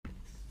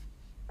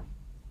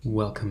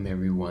Welcome,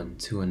 everyone,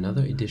 to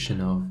another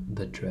edition of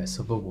the Dress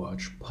of a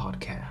Watch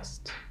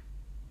podcast.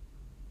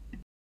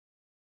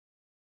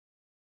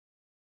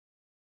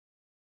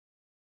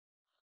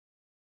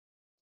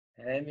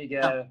 Hey Yeah,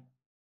 Miguel,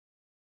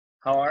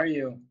 how are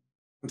you?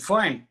 I'm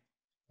fine.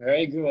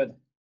 Very good,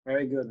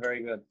 very good,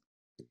 very good.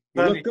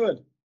 You look Sunny.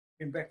 good.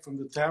 Came back from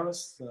the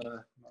terrace.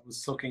 I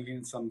was soaking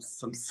in some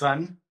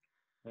sun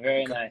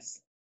Very because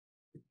nice.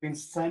 it's been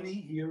sunny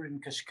here in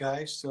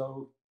Cascais.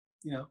 So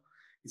you know,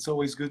 it's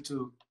always good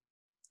to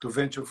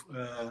venture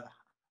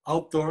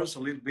outdoors a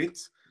little bit.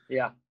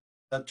 Yeah,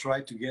 And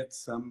try to get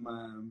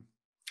some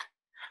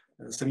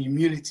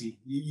immunity.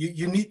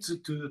 You need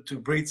to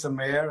breathe some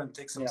air and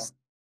take some yeah,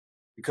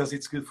 because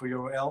it's good for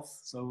your health.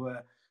 So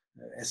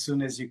as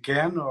soon as you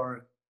can,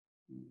 or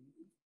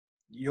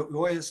you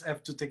always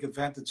have to take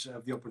advantage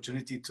of the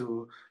opportunity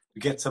to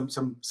get some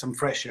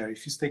fresh air.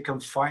 If you stay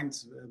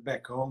confined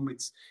back home,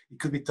 it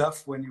could be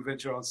tough when you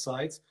venture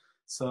outside.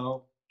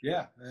 So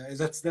yeah,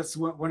 that's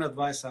one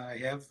advice I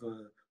have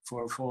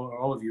for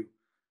all of you.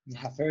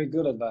 yeah. Very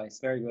good advice.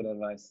 Very good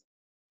advice.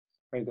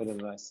 Very good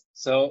advice.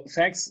 So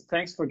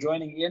thanks for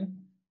joining in.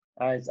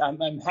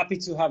 I'm happy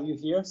to have you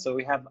here. So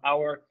we have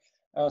our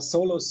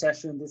solo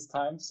session this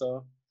time.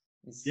 So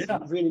it's Yeah,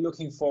 really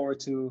looking forward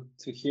to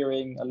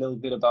hearing a little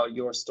bit about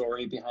your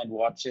story behind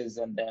watches,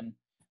 and then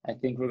I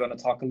think we're going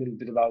to talk a little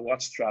bit about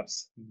watch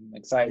straps. I'm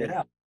excited.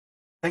 yeah.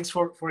 Thanks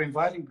for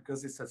inviting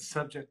because it's a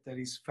subject that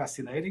is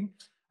fascinating.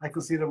 I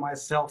consider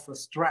myself a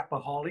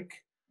strapaholic.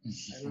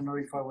 I don't know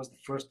if I was the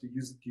first to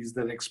use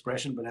that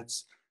expression, but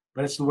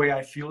that's the way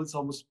I feel. It's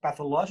almost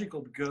pathological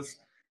because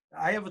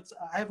I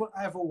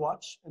have a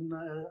watch, and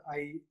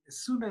I as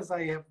soon as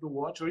I have the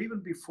watch, or even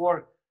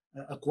before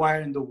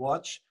acquiring the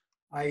watch,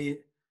 I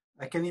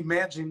I can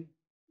imagine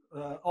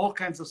all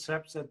kinds of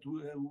steps that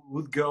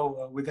would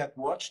go with that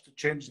watch to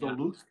change the Yeah.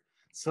 look.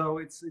 So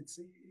it's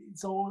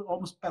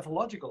almost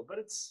pathological, but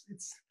it's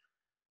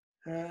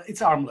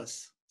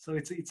harmless. So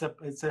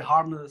it's a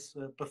harmless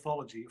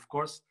pathology. Of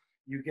course,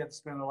 you get to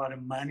spend a lot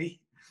of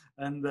money,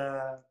 and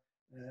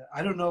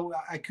I don't know.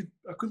 I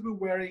could be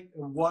wearing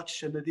a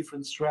watch and a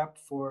different strap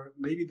for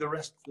maybe the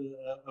rest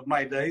of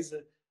my days,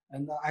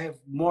 and I have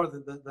more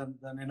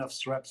than enough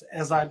straps,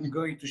 as I'm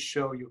going to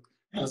show you,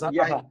 because I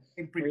Yeah, came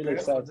really prepared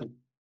excited.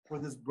 for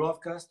this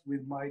broadcast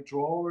with my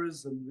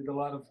drawers and with a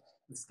lot of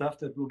stuff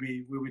that we'll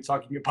be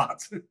talking about.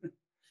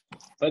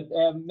 But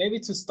maybe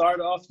to start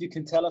off, you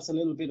can tell us a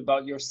little bit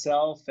about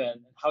yourself and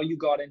how you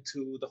got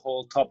into the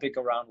whole topic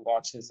around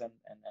watches and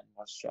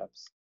watch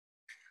straps.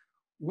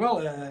 Well,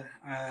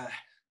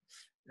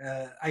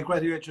 I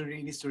graduated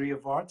in history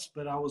of arts,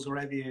 but I was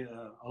already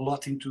a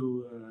lot into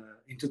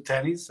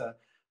tennis.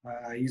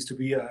 I used to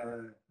be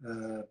a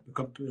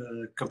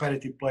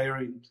competitive player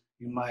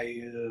in my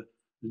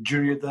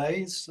junior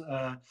days.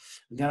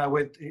 Then I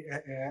went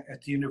at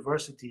the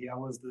university. I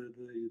was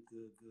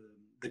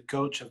the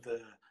coach of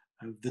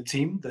the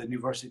team, the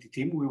university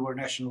team. We were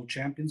national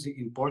champions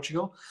in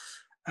Portugal,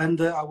 and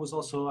I was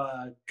also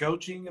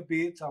coaching a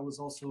bit. I was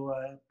also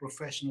a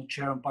professional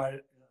chair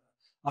umpire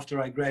after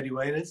I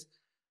graduated.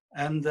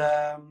 And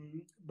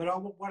but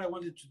what I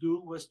wanted to do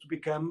was to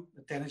become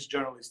a tennis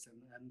journalist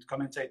and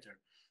commentator.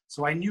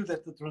 So I knew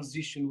that the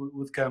transition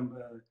would come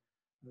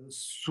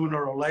sooner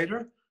or later.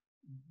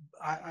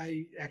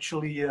 I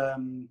actually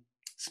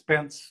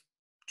spent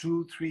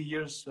 2-3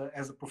 years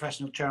as a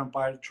professional chair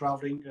umpire,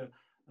 traveling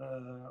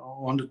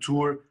on the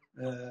tour,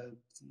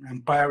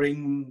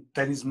 umpiring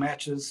tennis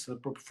matches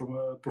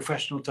from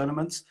professional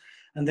tournaments,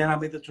 and then I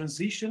made the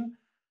transition.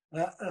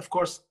 Of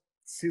course,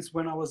 since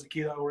when I was a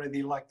kid, I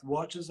already liked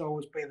watches. I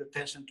always paid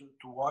attention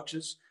to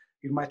watches.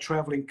 In my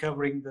traveling,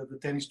 covering the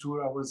tennis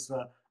tour, I was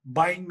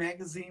buying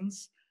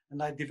magazines,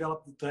 and I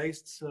developed the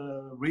tastes,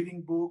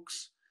 reading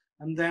books,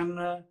 and then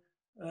uh,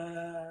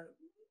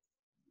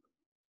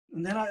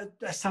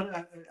 I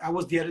started. I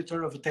was the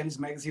editor of a tennis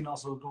magazine,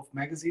 also a golf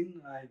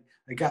magazine.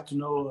 I got to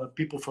know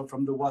people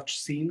from the watch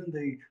scene.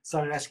 They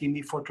started asking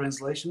me for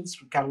translations,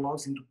 for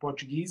catalogs into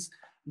Portuguese,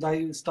 and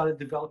I started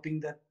developing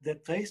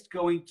that taste.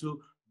 Going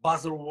to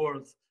Basel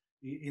World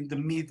in the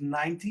mid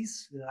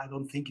 '90s. I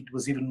don't think it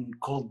was even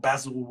called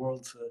Basel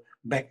World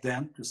back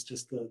then. It was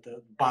just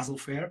the Basel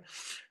Fair,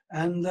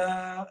 and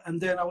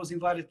then I was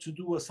invited to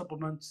do a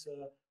supplement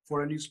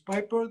for a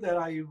newspaper that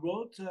I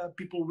wrote.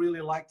 People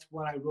really liked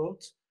what I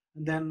wrote,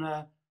 and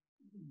then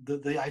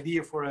the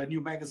idea for a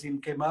new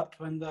magazine came up,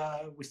 and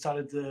we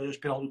started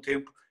Espiral do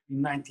Tempo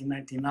in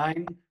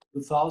 1999,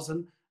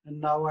 2000,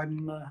 and now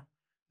I'm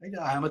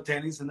a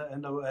tennis and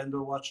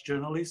a watch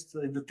journalist.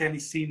 In the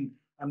tennis scene,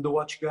 I'm the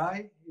watch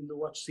guy. In the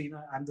watch scene,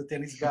 I'm the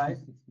tennis guy.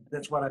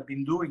 That's what I've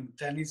been doing.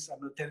 Tennis,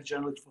 I'm a tennis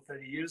journalist for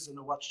 30 years and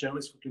a watch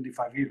journalist for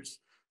 25 years.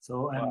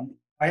 So Wow.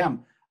 I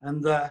am.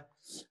 And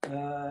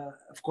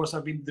of course,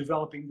 I've been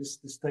developing this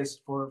taste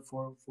for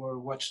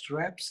watch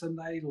straps, and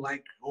I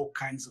like all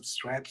kinds of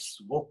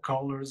straps, all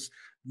colors.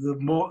 The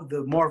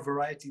more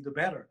variety, the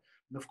better.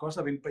 And of course,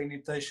 I've been paying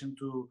attention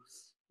to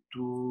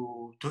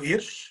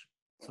Hirsch.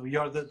 So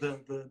you're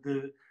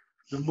the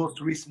most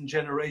recent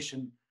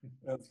generation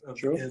of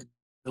True.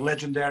 the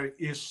legendary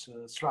Hirsch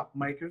strap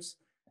makers.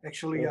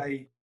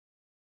 Actually,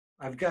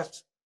 I've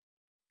got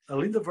a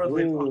Linda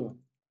Verdlin Ooh,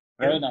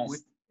 very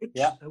nice.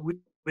 Yeah.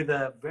 with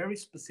a very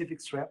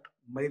specific strap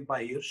made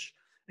by Hirsch.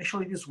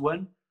 Actually, this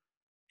one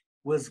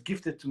was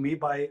gifted to me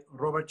by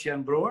Robert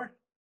Jan Brouwer,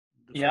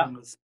 the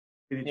famous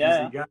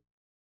guy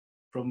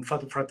from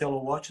Fratello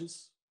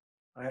Watches.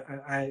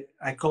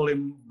 I call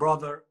him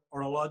Brother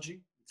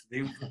Orology.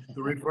 It's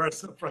the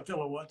reverse of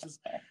Fratello Watches,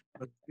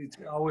 but it's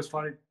always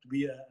funny to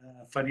be a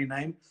funny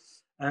name.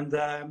 And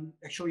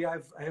actually, I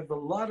have a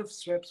lot of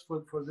straps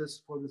for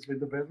this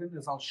Linda Verdlin,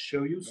 as I'll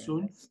show you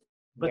soon. Nice.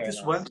 But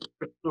this one,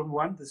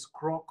 this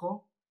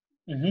Croco,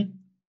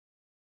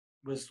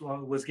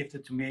 was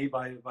gifted to me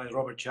by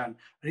Robert Jan.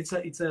 And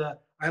it's a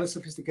highly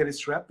sophisticated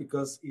strap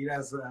because it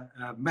has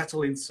a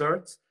metal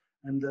insert,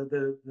 and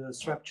the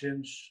strap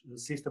change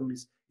system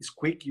is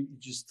quick. You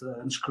just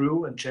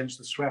unscrew and change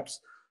the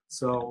straps.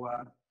 So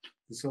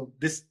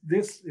this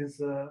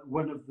is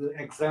one of the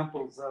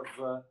examples of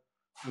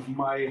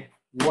my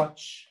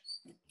watch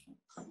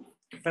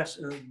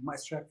my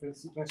strap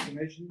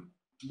fascination,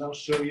 and I'll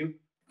show you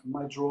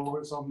my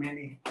drawers how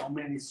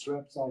many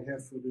straps I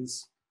have for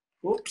this.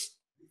 Oops.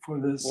 For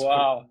this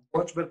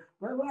watch, but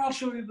I'll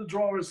show you the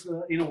drawers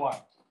in a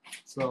while.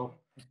 So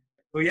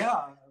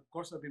yeah, of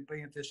course, I've been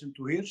paying attention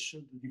to Hirsch,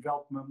 the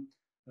development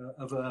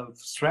of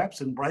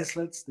straps and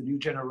bracelets, the new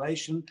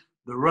generation,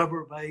 the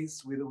rubber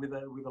base with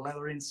a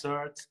leather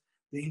insert,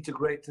 the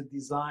integrated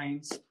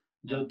designs,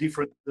 the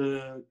different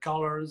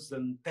colors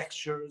and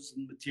textures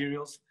and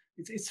materials.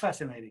 It's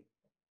fascinating.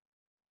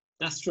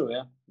 That's true.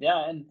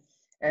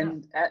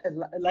 And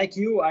like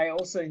you, I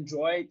also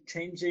enjoy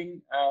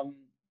changing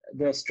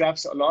the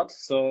straps a lot.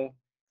 So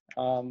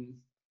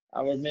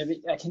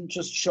I can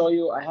just show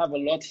you. I have a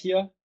lot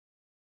here.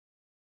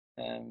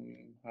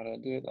 How do I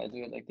do it? I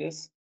do it like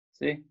this.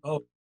 See?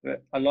 Oh,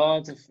 a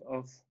lot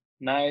of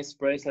nice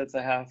bracelets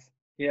I have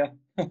here.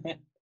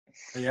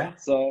 Yeah.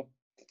 So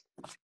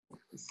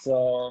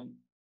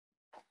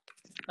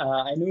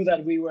I knew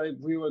that we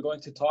were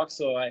going to talk,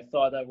 so I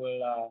thought I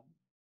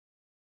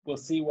we'll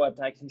see what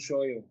I can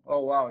show you. Oh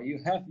wow,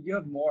 you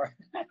have more.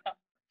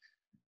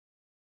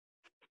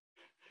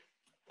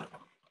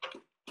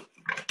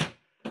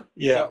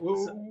 Yeah.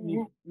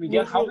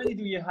 Miguel, how many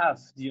do you have?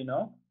 Do you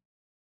know?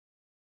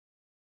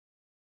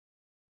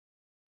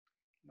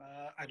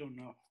 I don't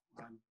know.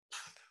 I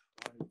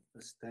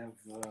just have.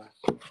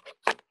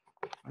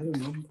 I don't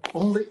know.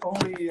 Only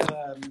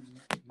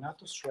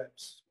NATO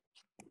straps.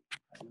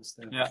 I must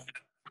have.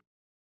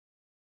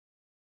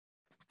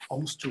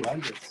 Almost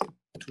 200.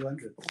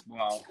 200.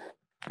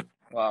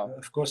 Wow.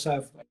 Of course,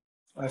 I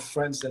have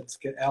friends that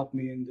can help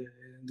me in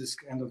this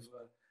kind of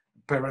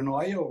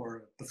paranoia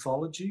or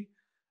pathology.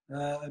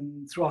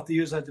 Throughout the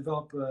years, I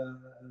developed a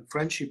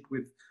friendship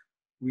with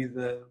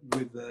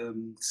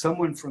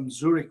someone from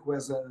Zurich who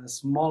has a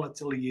small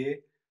atelier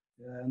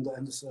and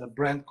a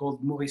brand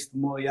called Maurice de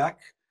Mauriac.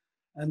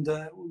 And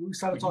we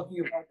started talking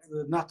about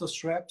the NATO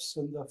straps,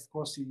 and of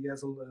course he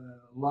has a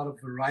lot of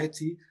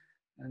variety,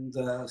 and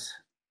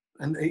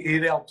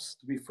it helps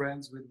to be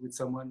friends with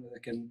someone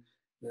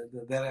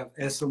that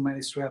has so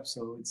many straps,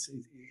 so it's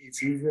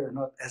easier,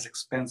 not as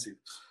expensive.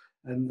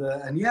 And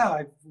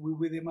yeah,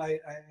 with him I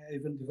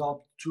even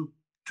developed two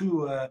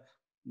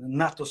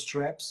NATO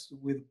straps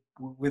with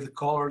the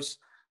colors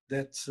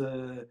that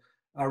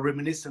are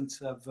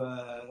reminiscent of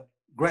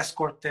grass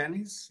court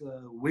tennis,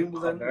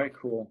 Wimbledon. Oh, very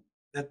cool.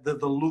 That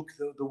the look,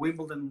 the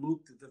Wimbledon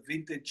look, the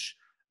vintage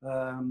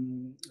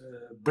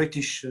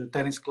British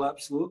tennis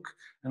clubs look,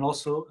 and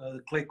also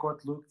clay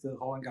court look, the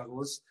Roland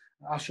Garros.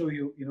 I'll show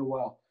you in a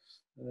while.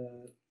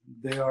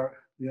 They are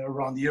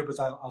around here, but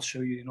I'll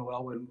show you in a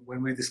while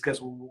when we discuss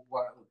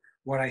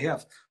what I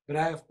have. But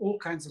I have all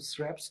kinds of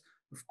straps.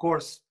 Of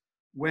course,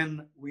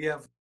 when we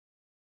have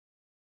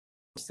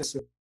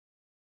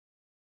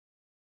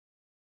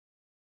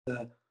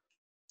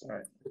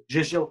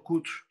Gégel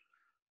Coutre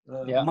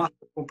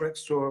Master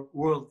Compressor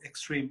World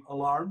Extreme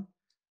Alarm,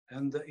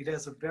 and it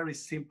has a very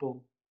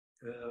simple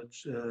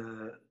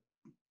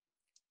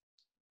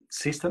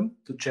system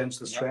to change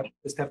the strap.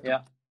 Just have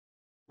to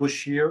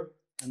push here,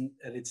 and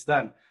it's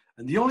done.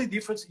 And the only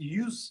difference, you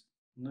use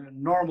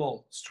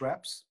normal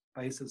straps.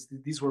 For instance,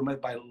 these were made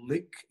by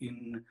Lick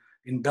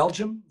in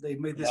Belgium. They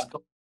made this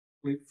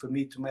for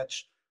me to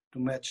match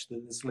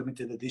this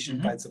limited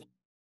edition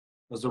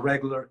because the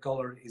regular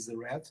color is the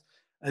red.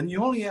 And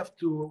you only have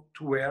to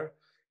wear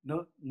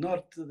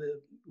not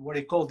what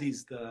I call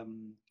these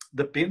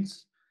the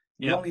pins.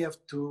 You only have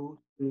to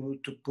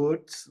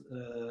put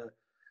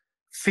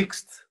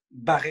fixed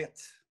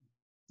barrette,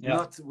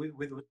 not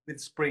with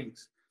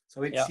springs.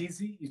 So it's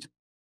easy. You just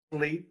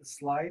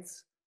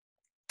slides,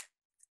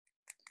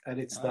 and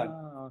it's done.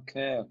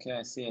 Okay,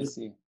 I see.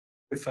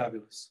 It's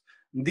fabulous.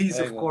 And these,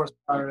 of course,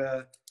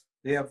 are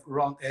they have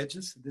round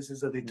edges. This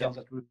is a detail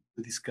that we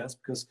discuss,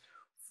 because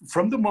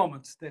from the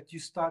moment that you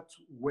start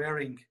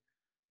wearing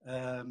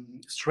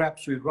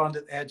straps with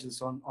rounded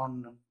edges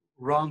on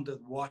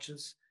rounded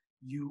watches,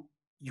 you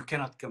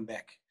cannot come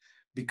back,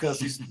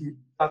 because you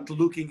start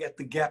looking at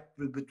the gap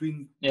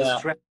between the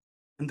strap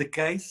and the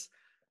case.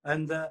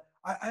 And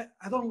I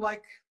don't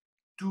like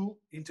too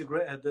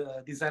integrated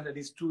design that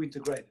is too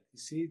integrated. You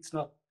see, it's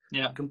not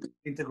completely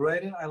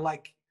integrated. I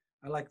like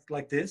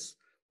this,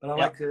 but I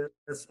like a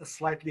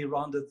slightly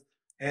rounded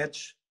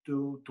edge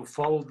to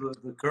follow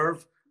the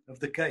curve of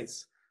the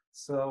case.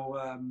 So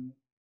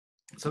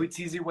so it's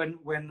easy when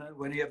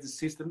you have the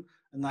system.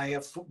 And I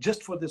have,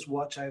 just for this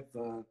watch, I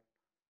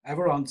have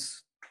around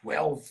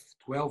 12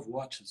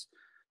 watches,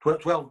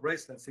 12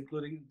 bracelets,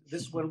 including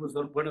this one was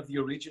one of the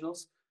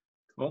originals.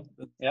 Cool.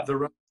 The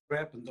rubber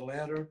strap and the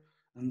leather,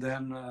 and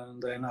then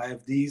I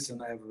have these,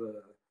 and I have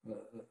a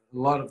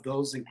lot of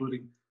those,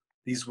 including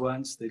these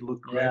ones. They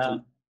look great. Yeah,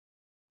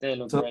 they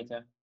look great.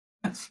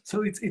 Yeah.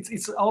 So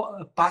it's all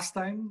a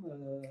pastime.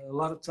 A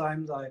lot of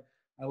times I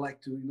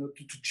like to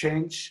to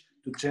change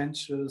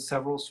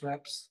several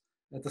straps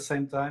at the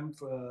same time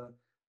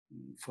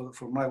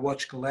for my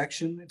watch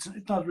collection. It's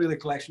not really a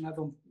collection.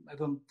 I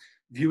don't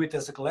view it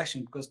as a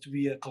collection, because to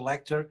be a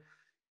collector,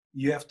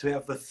 you have to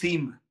have a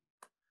theme.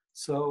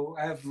 So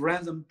I have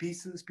random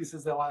pieces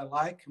that I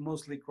like,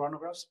 mostly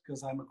chronographs,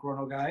 because I'm a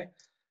chrono guy,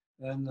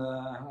 and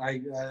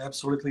I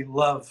absolutely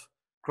love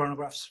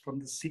chronographs from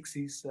the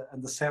 60s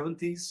and the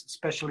 70s,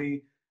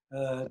 especially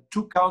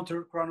two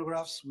counter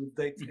chronographs with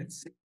dates at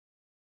 6.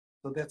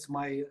 So that's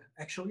my.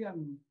 Actually,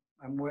 I'm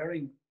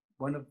wearing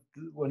one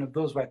of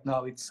those right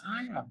now. It's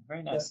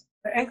very nice.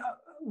 And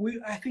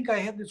I think I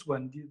had this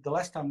one the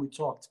last time we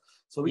talked.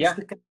 So it's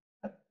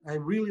I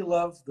really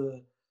love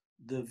the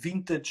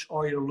vintage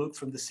Oyer look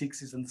from the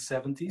 60s and the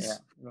 70s. Yeah,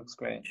 it looks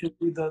great. Should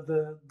be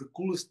the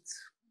coolest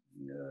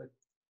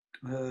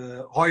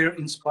Oyer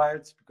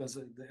inspired, because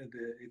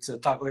it's a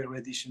Tag Heuer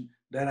edition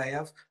that I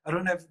have. I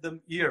don't have them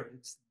here.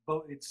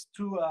 It's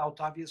two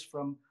Altavias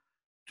from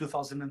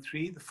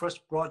 2003. The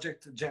first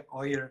project Jack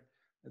Heuer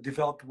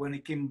developed when he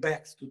came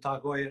back to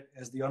Tag Heuer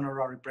as the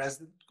honorary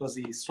president, because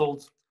he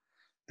sold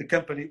the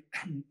company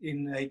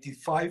in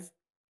 '85,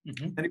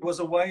 and he was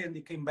away, and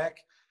he came back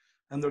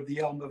under the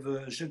helm of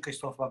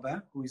Jean-Christophe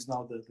Babin, who is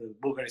now the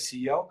Bulgari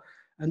CEO.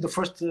 And the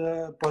first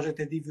project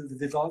that he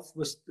developed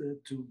was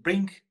to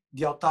bring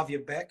the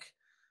Altavia back,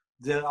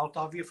 the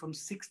Altavia from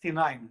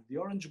 '69, the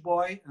Orange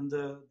Boy and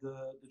the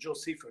Joe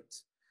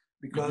Seifert,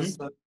 because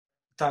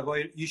Tag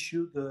Heuer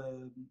issued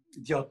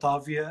the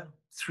Altavia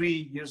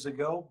 3 years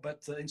ago,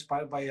 but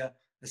inspired by a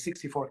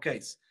 64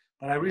 case.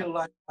 But I really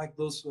like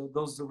those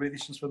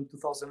reeditions from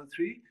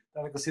 2003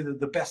 that I consider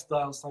the best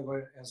dials Tag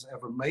Heuer has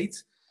ever made.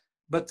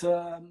 But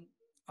a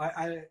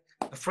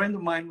friend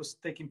of mine was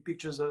taking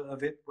pictures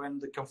of it when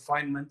the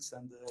confinement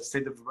and the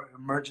state of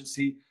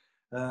emergency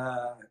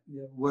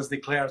was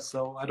declared.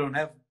 So I don't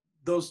have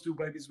those two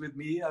babies with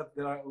me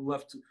that I would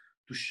love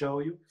to show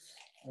you.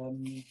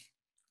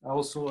 I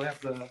also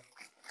have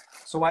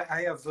so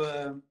I have.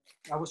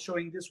 I was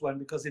showing this one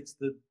because it's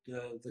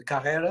the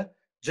Carrera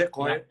Jack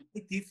Heuer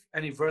 80th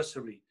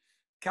anniversary.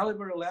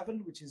 Caliber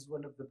 11, which is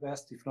one of the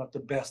best, if not the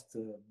best,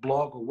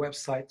 blog or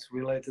website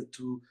related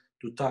to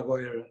Tag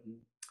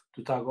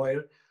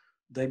Heuer.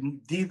 They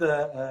did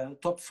a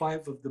top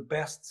 5 of the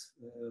best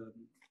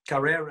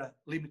Carrera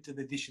limited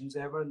editions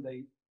ever, and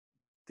they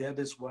had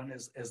this one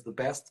as the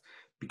best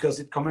because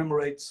it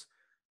commemorates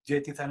the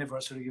 80th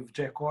anniversary of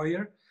Jack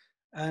Heuer.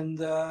 And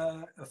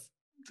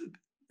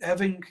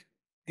having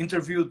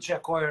interviewed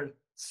Jack Heuer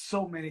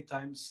so many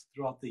times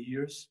throughout the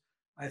years,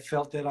 I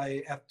felt that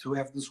I had to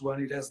have this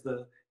one. It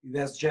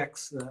has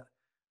Jack's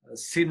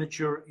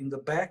signature in the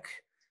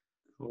back.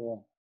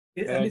 Cool.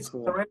 And it's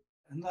cool. Correct.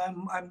 And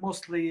I'm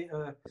mostly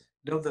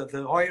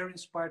the Heuer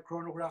inspired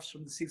chronographs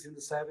from the 60s and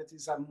the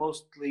 70s. I'm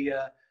mostly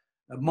a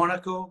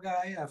Monaco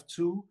guy. I have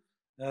two.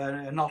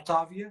 An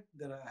Altavia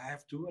that I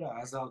have two,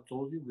 as I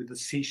told you, with the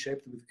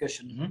C-shaped with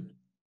cushion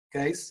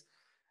case,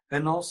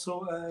 and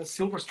also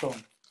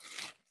Silverstone.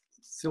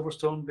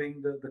 Silverstone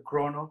being the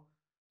chrono.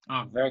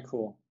 Oh, very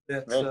cool.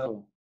 That's very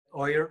cool.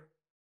 Heuer,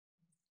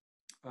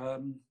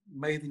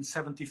 made in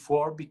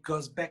 '74,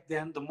 because back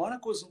then the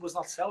Monaco was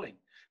not selling.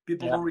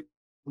 People don't realize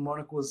the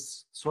Monaco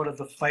was sort of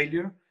a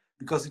failure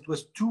because it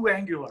was too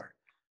angular.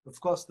 Of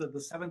course, the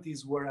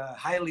 70s were a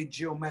highly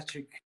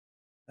geometric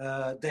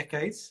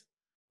decades.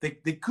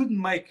 They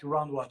couldn't make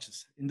round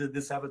watches in the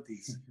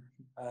 70s.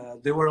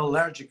 They were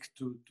allergic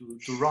to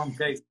round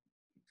cases.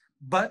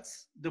 But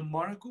the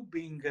Monaco,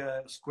 being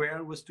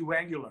square, was too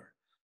angular.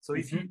 So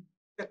if you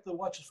get the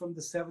watches from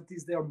the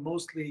 70s, they are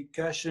mostly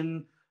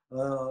cushion,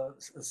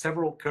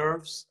 several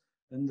curves,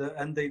 and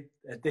they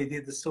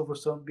did the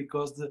Silverstone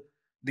because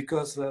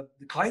the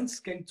clients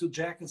came to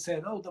Jack and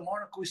said, "Oh, the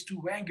Monaco is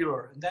too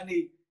angular," and then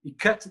he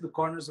cut the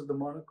corners of the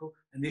Monaco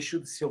and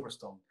issued the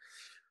Silverstone.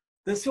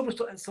 The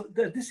Silverstone. So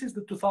this is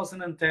the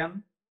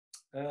 2010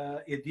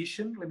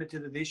 edition,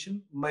 limited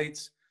edition, made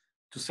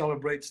to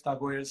celebrate Tag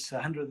Heuer's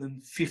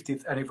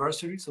 150th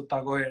anniversary. So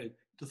Tag Heuer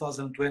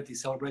 2020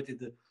 celebrated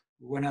the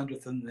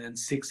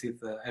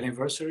 160th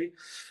anniversary,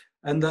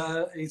 and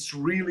it's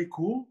really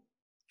cool.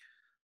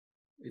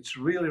 It's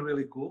really,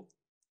 really cool.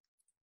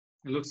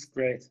 It looks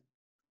great.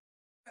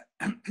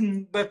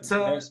 but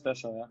very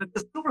special. Yeah.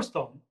 the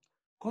Silverstone,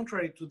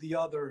 contrary to the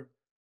other,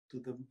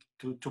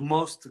 to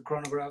most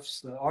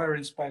chronographs,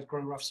 oil-inspired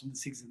chronographs from the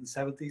 60s and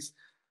 70s,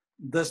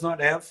 does not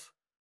have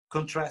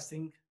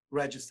contrasting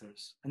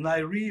registers, and I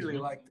really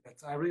like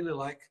that. I really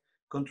like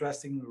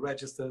contrasting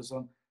registers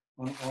on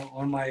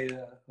my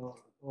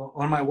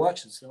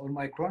watches, on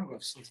my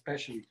chronographs,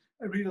 especially.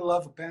 I really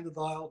love a panda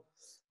dial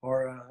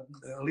or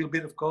a little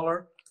bit of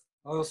color.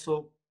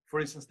 Also, for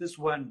instance, this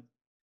one,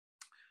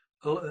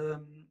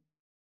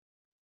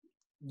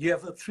 you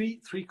have a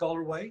three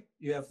colorway.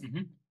 You have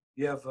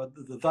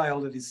the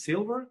dial that is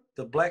silver,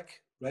 the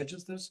black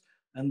registers,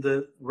 and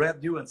the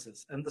red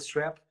nuances, and the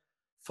strap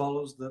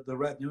follows the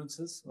red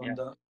nuances on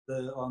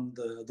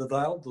the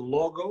dial, the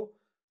logo,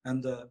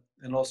 and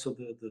also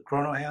the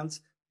chrono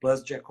hands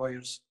plus Jack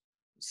Hoyer's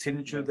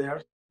signature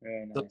there.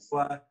 Very nice.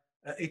 So,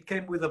 it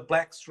came with a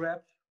black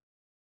strap,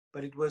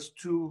 but it was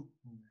too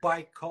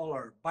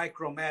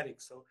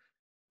bichromatic. So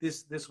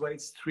this way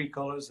it's three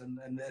colors and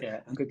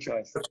good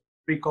choice.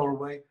 Three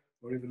colorway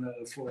or even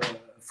a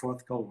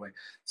fourth colorway.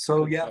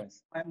 So good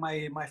choice.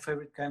 My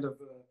favorite kind of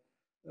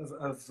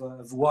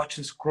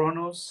watches,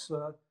 chronos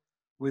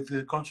with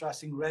the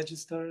contrasting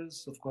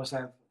registers. Of course,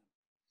 I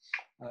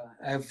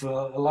have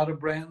a lot of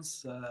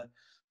brands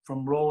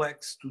from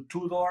Rolex to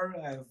Tudor.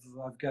 I've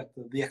got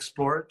the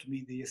Explorer, to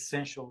me the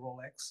essential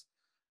Rolex.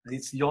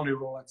 It's the only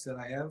Rolex that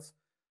I have.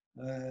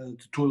 The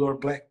Tudor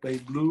Black, Bay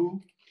Blue,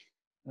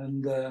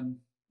 and a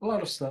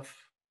lot of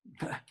stuff.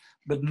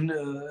 But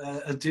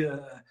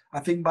I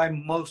think my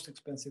most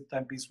expensive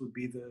timepiece would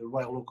be the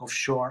Royal Oak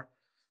Offshore.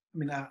 I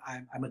mean,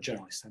 I'm a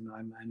journalist.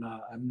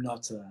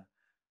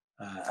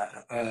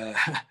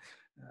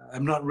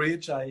 I'm not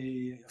rich.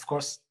 Of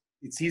course,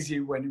 it's easy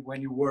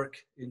when you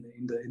work in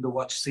the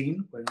watch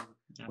scene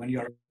when you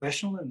are a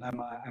professional, and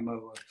I'm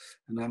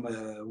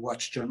a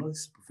watch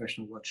journalist,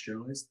 professional watch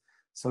journalist.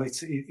 So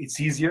it's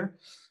easier.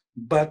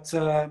 But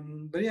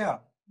yeah.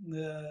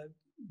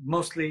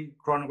 Mostly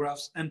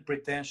chronographs,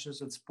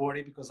 unpretentious and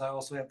sporty, because I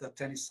also have that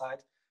tennis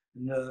side.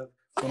 And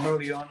from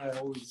early on, I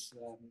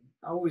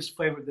always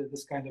favored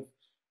this kind of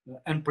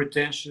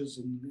unpretentious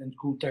and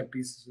cool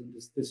timepieces. And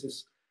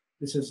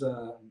this is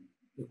a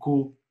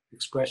cool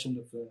expression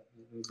of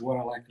what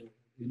I like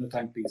in a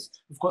timepiece.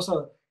 Of course,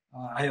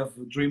 I have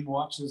dream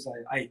watches.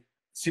 I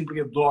simply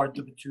adore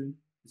the Bethune.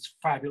 It's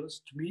fabulous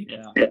to me.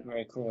 Yeah,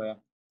 very cool. Yeah,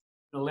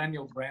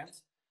 millennial brand.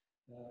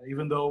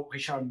 Even though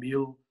Richard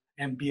Mille,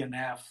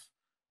 MB&F,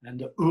 and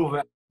the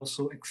Urwa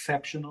also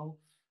exceptional,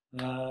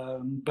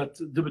 but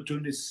the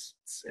Bethune has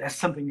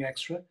something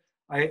extra.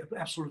 I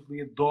absolutely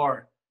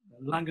adore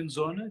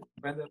Langenzone,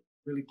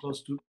 really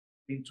close to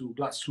into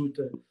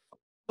Glashütte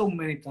so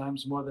many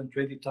times, more than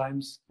 20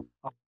 times,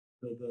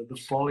 the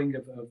falling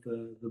of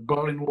the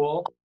Berlin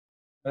Wall,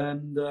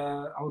 and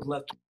I would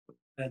love to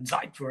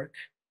Zeitwerk,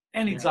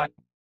 any Zeitwerk,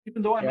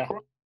 even though I'm a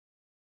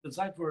the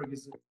Zeitwerk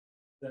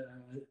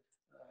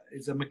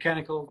is a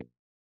mechanical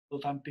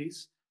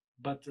timepiece,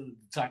 but the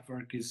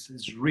Zeitwerk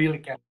is really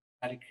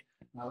charismatic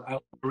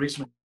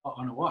charisma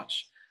on a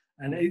watch,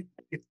 and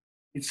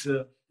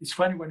it's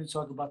funny when you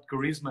talk about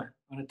charisma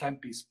on a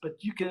timepiece,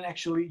 but you can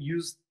actually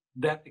use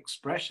that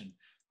expression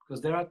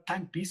because there are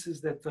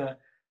timepieces that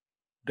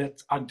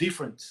are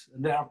different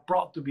and they are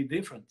proud to be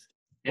different.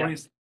 For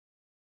instance,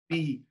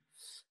 be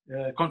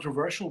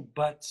controversial,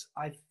 but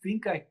I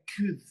think I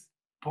could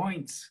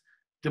point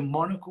the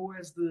Monaco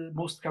as the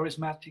most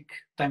charismatic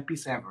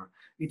timepiece ever.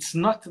 It's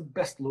not the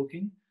best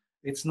looking,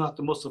 it's not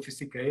the most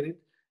sophisticated,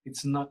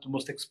 it's not the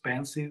most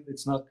expensive,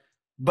 it's not,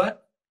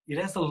 but it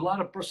has a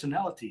lot of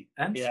personality.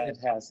 And it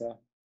has.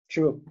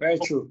 True, very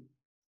true.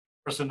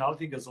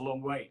 Personality goes a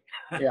long way.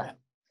 Yeah,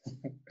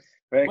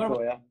 very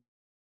cool. Yeah,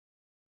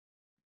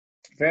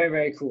 very,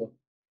 very cool.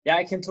 Yeah,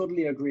 I can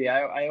totally agree.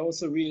 I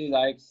also really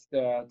like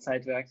the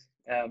Zeitwerk.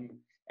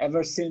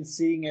 Ever since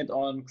seeing it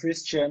on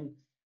Christian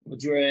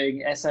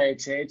during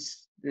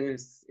SIHH,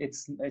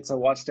 it's a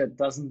watch that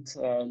doesn't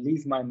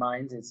leave my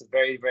mind. It's a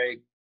very,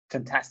 very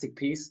fantastic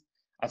piece.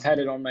 I've had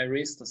it on my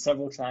wrist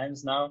several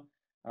times now.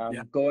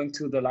 Going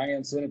to the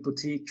Lange & Söhne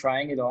boutique,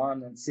 trying it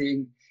on and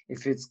seeing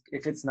if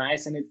it's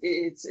nice, and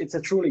it's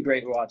a truly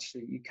great watch.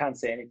 You can't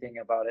say anything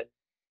about it.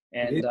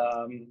 And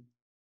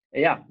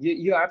yeah,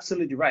 you're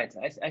absolutely right.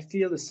 I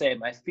feel the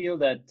same. I feel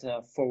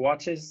that for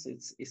watches,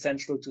 it's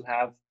essential to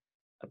have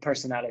a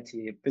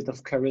personality, a bit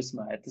of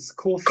charisma. It's a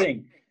cool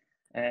thing,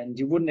 and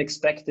you wouldn't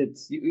expect it.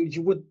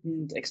 You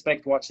wouldn't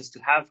expect watches to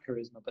have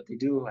charisma, but they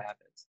do have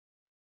it.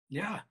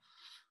 Yeah,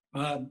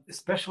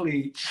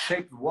 especially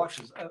shaped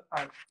watches.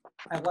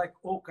 I like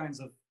all kinds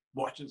of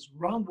watches: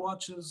 round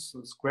watches,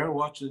 square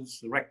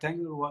watches,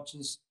 rectangular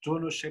watches,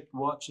 torno-shaped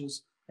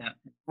watches. Yeah,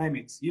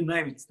 you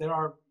name it. There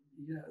are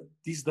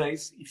these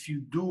days. If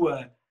you do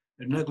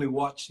an ugly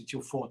watch, it's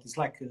your fault. It's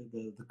like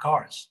the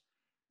cars.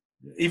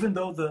 Even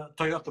though the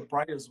Toyota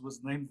Prius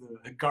was named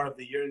the car of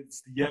the year,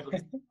 it's the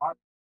ugliest car.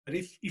 But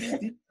if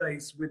these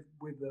days with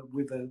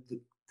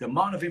the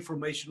amount of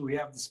information we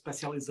have, the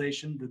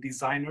specialization, the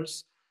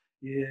designers,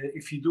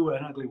 if you do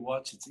an ugly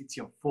watch, it's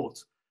your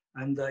fault.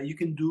 and you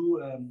can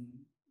do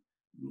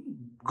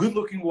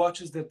good-looking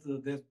watches that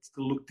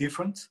look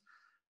different.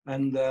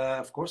 And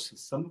of course,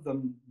 some of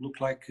them look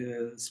like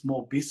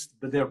small beasts,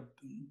 but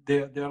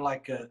they're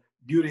like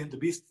Beauty and the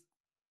Beast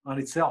on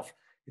itself.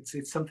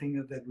 It's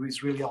something that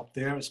is really out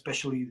there,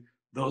 especially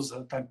those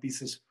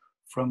timepieces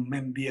from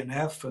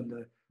MB&F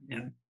and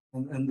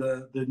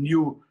the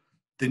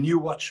new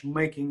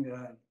watchmaking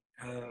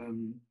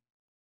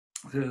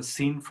the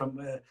scene from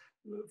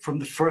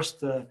the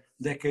first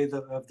decade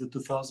of the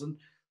 2000.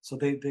 So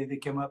they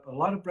came up. A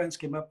lot of brands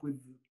came up with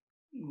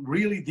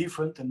really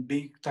different and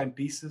big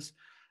timepieces.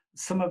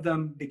 Some of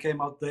them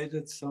became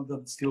outdated. Some of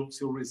them still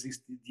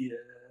resist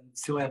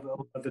still have a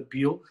lot of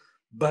appeal.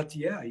 But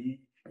yeah,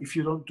 if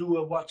you don't do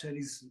a watch that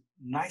is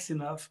nice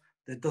enough,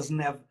 that doesn't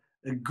have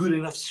a good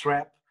enough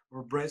strap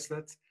or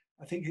bracelet,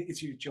 I think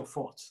it's your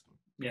fault.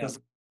 Because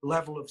the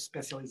level of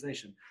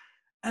specialization.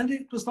 And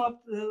it was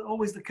not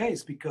always the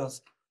case,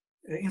 because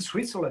in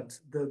Switzerland,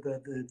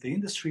 the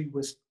industry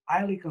was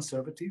highly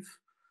conservative.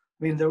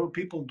 I mean, there were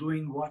people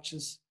doing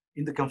watches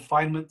in the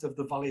confinement of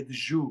the Vallée de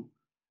Joux.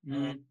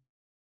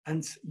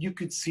 And you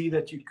could see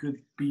that you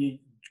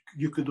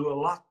could do a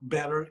lot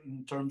better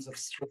in terms of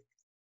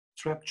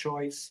strap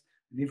choice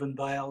and even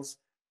dials.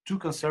 Too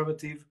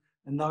conservative,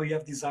 and now you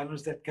have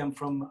designers that come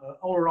from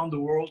all around the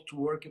world to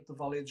work at the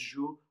Vallée de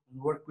Joux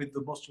and work with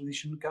the most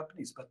traditional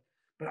companies. But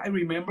I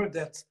remember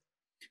that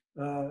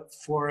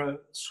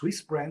for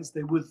Swiss brands,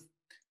 they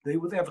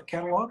would have a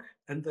catalog,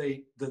 and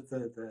the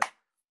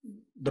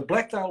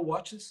black dial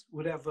watches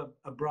would have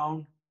a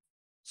brown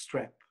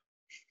strap.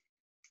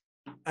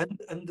 And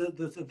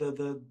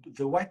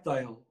the white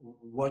dial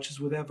watches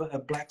would have a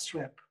black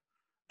strap,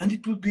 and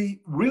it would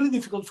be really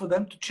difficult for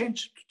them to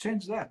change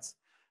that.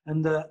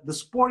 And the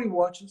sporty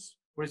watches,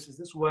 for instance,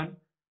 this one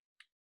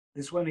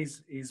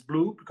is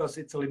blue because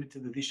it's a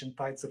limited edition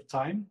Tides of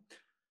Time,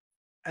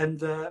 and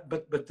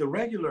but the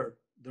regular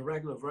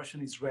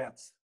version is red,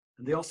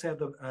 and they also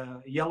have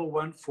a yellow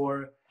one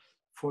for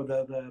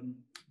the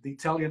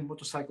Italian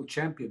motorcycle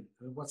champion.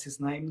 What's his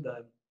name?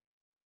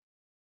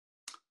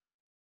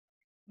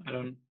 I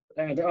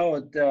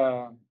don't.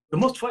 The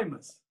most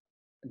famous.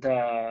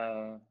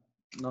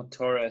 Not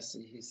Torres.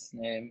 His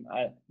name.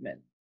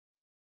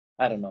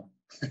 I don't know.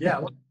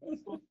 Yeah,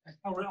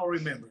 I'll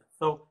remember.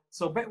 So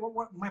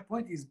what my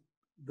point is,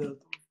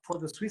 for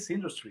the Swiss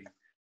industry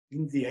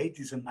in the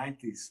 80s and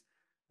 90s,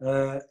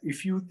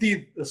 if you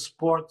did a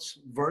sports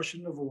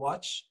version of a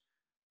watch,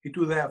 it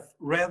would have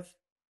red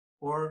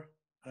or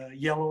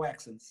yellow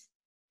accents.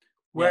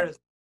 Whereas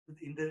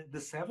in the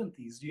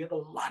 70s, you had a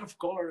lot of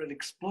color, an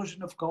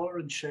explosion of color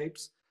and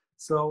shapes.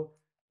 So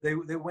they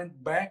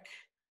went back,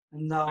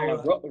 and now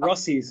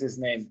Rossi is his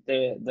name.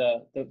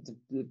 The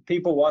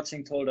people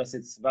watching told us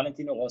it's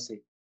Valentino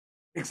Rossi.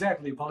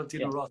 Exactly,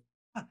 Valentino Rossi.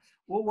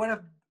 Well, what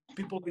have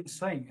people been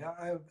saying?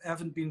 I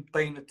haven't been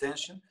paying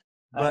attention,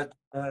 but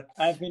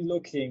I've been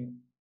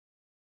looking.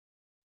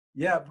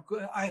 Yeah,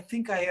 because I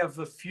think I have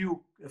a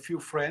few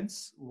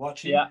friends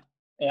watching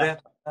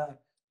that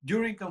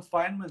during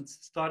confinement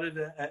started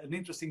an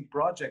interesting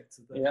project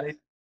that they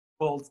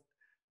called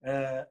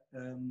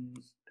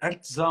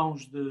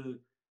Artesãos de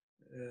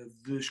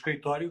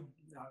Escritório.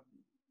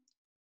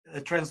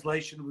 A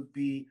translation would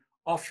be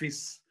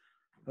office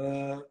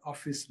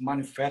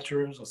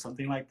manufacturers or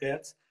something like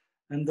that.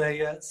 And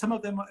they some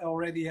of them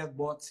already had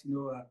bought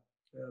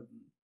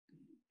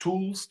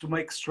tools to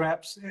make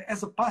straps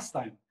as a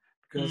pastime,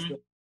 because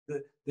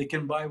they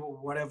can buy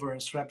whatever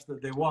straps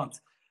that they want.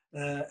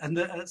 And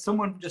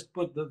someone just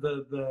put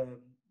the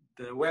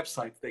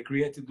website they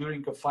created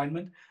during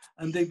confinement,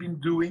 and they've been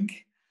doing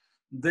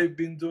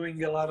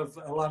a lot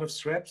of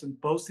straps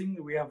and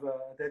posting. We have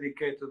a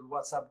dedicated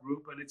WhatsApp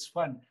group, and it's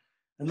fun.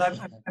 And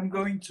I'm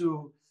going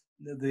to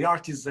the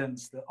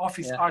artisans, the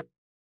office art.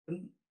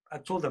 And I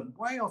told them,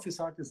 why office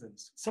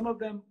artisans? Some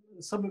of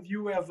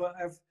you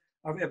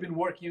have been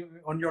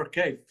working on your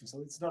cave, so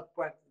it's not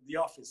quite the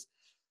office.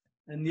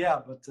 And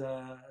but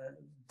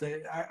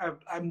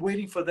I'm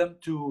waiting for them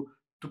to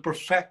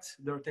perfect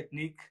their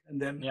technique, and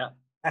then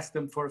ask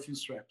them for a few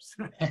straps.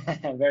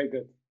 Very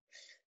good,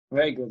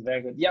 very good,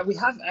 very good. Yeah, we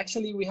have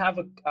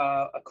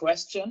a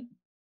question.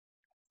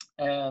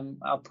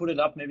 I'll put it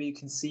up. Maybe you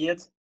can see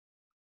it.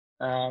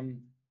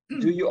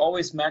 Do you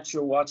always match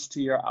your watch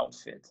to your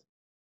outfit,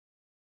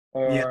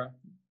 or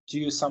do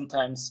you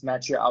sometimes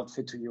match your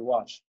outfit to your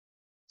watch?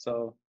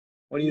 So,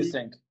 what do you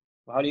think?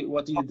 What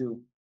do you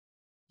do?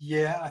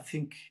 Yeah, I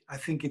think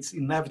it's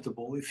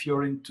inevitable. If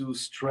you're into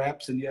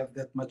straps and you have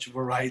that much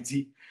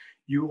variety,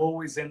 you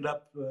always end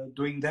up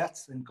doing that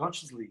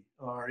unconsciously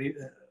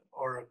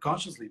or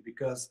consciously,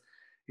 because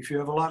if you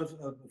have a lot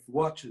of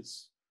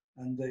watches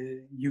and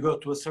you go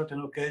to a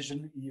certain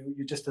occasion,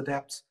 you just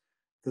adapt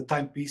the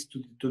timepiece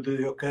to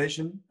the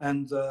occasion.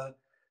 And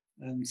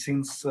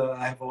since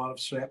I have a lot of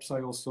straps,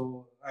 I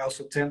also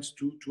tend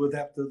to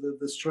adapt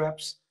the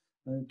straps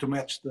to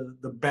match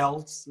the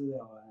belts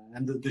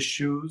and the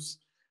shoes.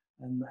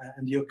 And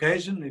the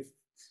occasion,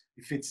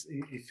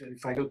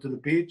 if I go to the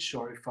beach,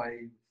 or if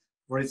I,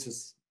 for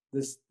instance,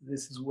 This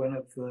is one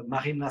of the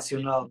Marine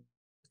Nationale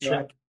Yeah.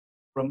 trap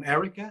from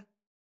Erica.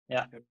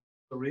 Yeah.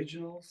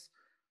 Originals,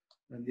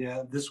 and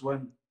yeah, this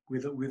one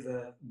with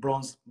a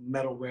bronze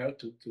metalware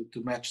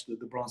to match the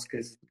bronze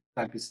case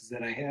timepieces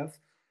that I have.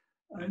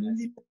 And nice.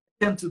 you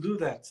tend to do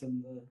that.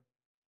 And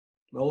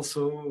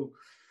also,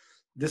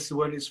 this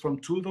one is from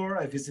Tudor.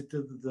 I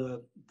visited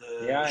the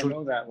Yeah, I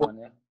know that one.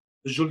 Yeah.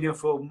 the Julien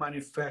Faure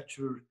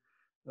manufacturer.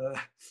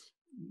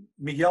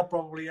 Miguel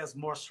probably has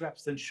more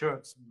straps than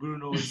shirts.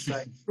 Bruno is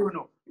saying,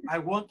 Bruno, I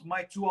want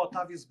my 2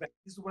 Otavias back.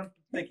 He's the one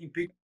taking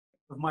pictures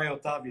of my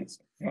Otavias.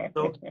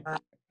 So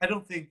I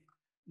don't think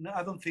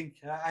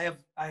I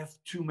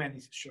have too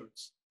many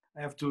shirts.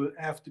 I have to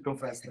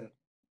confess that.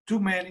 Too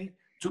many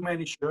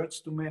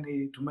shirts, too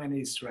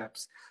many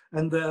straps.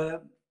 And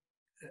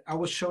I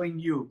was showing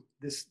you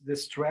this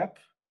strap.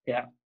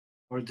 Yeah.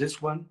 Or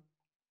this one.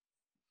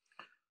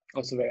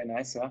 Also very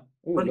nice, yeah.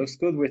 Oh, looks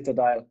good with the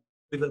dial.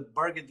 With a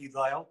burgundy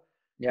dial.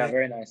 Yeah,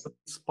 very nice.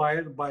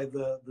 Inspired by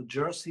the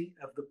jersey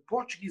of the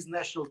Portuguese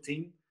national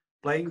team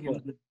playing Cool.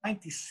 in the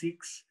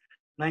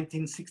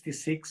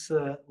 1966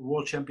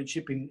 World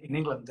Championship in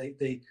England.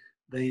 They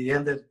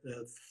ended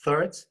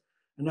third,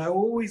 and I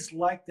always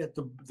liked that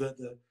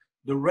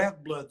the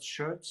red blood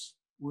shirts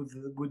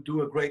would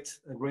do a great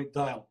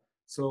dial.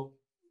 So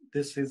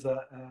this is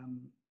a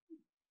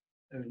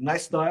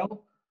nice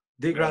dial,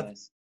 Degradé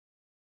Nice.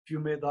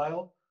 Fume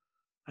dial.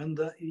 And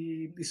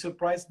he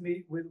surprised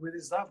me with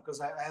his dial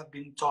because I have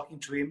been talking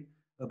to him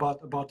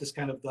about this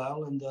kind of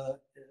dial. And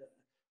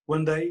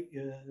one day,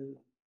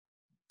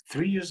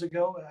 3 years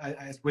ago,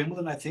 at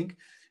Wimbledon, I think,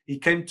 he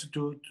came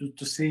to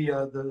see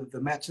the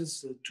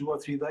matches 2 or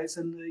 3 days,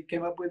 and he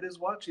came up with his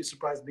watch. He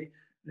surprised me.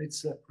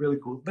 It's really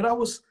cool. But I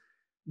was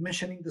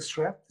mentioning the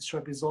strap. The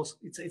strap is also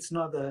it's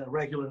not a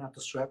regular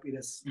NATO strap. It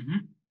is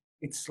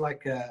it's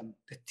like a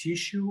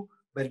tissue,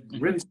 but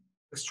really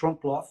a strong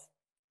cloth.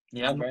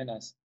 Yeah, very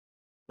nice.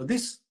 So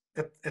this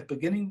at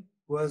beginning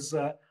was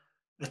a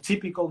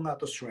typical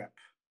NATO strap.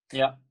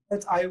 Yeah.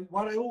 But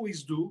what I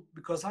always do,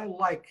 because I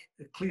like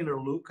a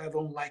cleaner look, I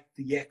don't like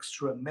the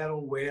extra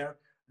metal wear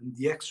and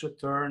the extra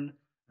turn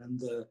and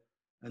the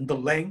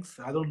length.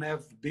 I don't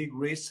have big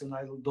wrists, and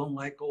I don't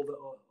like all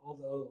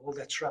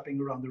that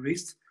strapping around the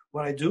wrist.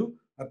 What I do,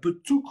 I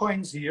put 2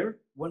 coins here,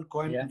 one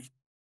coin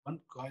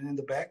in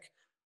the back.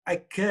 I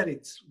cut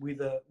it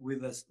with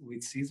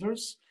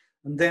scissors,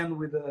 and then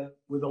with a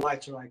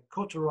lighter I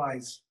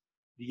cauterize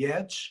the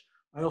edge.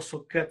 I also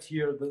cut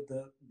here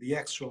the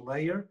extra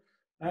layer,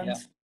 and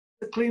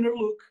the cleaner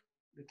look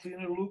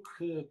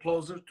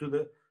closer to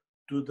the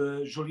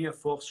Julien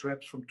Faure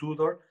straps from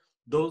Tudor.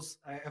 Those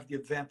I have the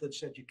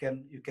advantage that you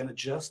can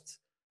adjust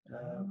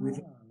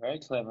with. Very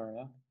clever,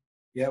 yeah.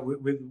 Yeah,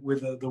 with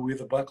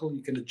the buckle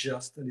you can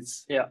adjust, and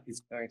it's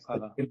very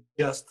clever. You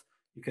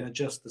can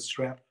adjust the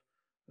strap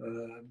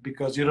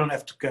because you don't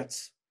have to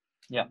cut.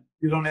 Yeah,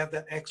 you don't have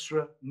that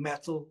extra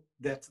metal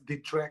that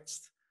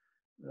detracts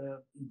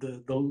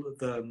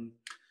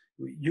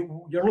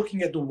you're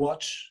looking at the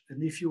watch,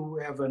 and if you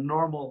have a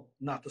normal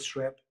NATO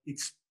strap,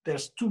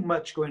 there's too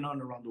much going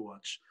on around the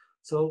watch.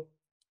 So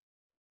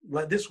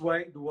like this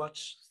way, the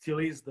watch still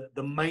is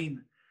the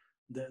main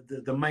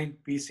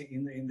piece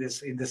in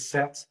this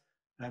set,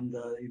 and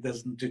it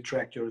doesn't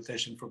detract your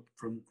attention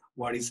from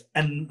what is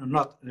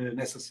not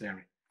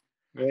necessary.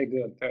 Very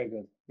good, very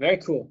good, very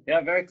cool.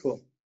 Yeah, very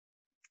cool.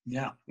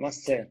 Yeah,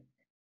 must say,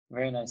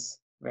 very nice,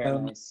 very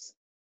nice.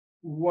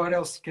 What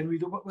else can we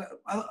do? Well,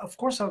 of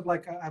course,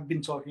 I've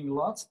been talking a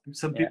lot.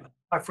 Some people,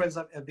 my friends,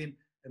 have been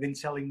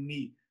telling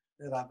me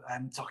that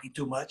I'm talking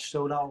too much.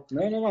 So now,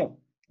 no.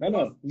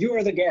 You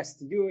are the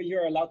guest.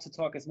 You're allowed to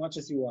talk as much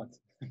as you want.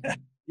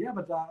 Yeah,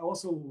 but I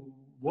also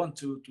want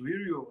to hear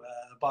you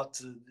about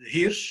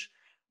Hirsch.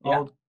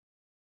 Yeah.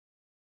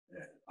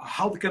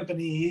 How the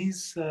company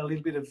is, a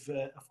little bit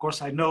of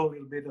course, I know a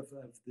little bit of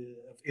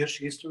Hirsch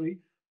history,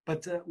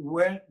 but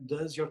where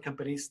does your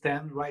company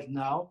stand right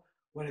now?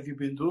 What have you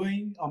been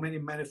doing? How many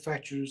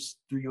manufacturers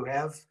do you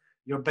have?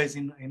 You're based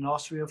in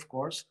Austria, of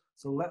course.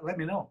 So let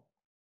me know.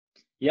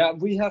 Yeah,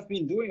 we have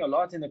been doing a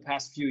lot in the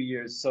past few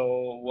years.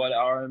 So what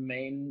our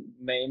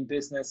main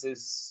business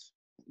is,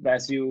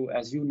 as you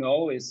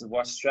know, is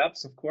watch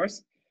straps, of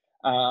course.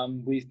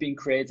 We've been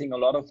creating a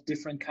lot of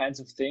different kinds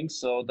of things.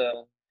 So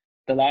the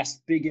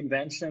last big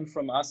invention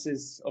from us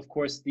is, of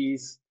course,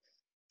 these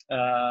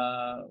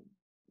caoutchouc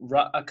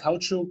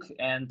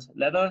and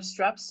leather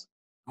straps.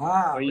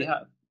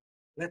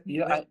 Let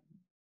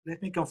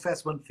me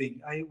confess one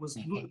thing. I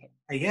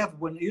have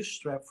one Hirsch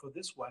strap for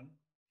this one.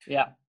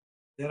 Yeah.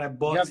 That I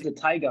bought. You have the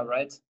Tiger,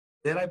 right?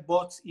 That I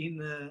bought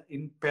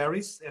in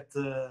Paris at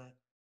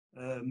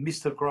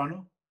Mr.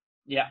 Chrono.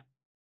 Yeah.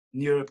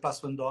 Near Place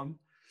Vendôme.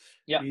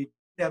 Yeah. It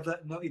had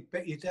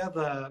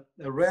a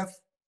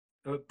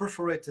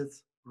perforated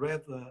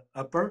red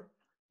upper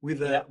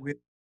with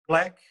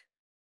black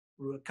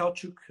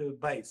caoutchouc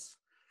base.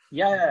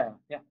 Yeah.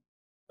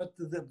 But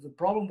the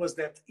problem was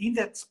that in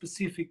that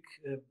specific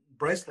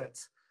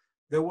bracelets,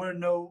 there were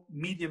no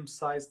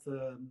medium-sized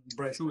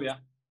bracelets. True, yeah.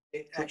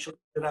 I actually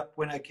ended up,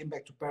 when I came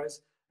back to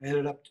Paris, I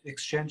ended up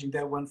exchanging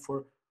that one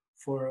for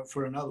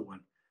another one.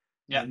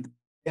 Yeah. And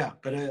yeah,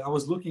 but I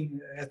was looking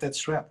at that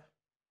strap.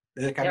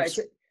 That kind Yeah, of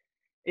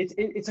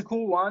it's a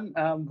cool one.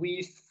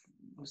 We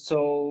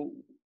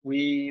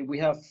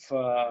have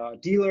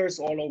dealers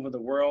all over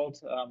the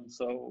world.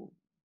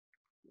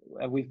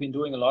 We've been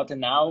doing a lot,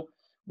 and now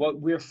what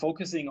we're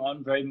focusing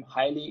on very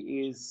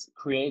highly is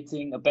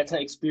creating a better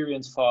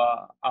experience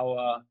for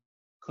our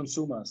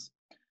consumers.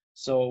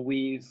 So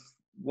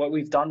what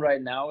we've done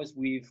right now is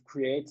we've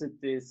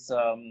created this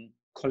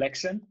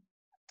collection.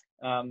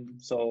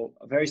 So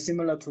very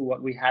similar to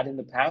what we had in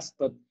the past,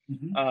 but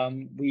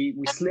we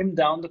slimmed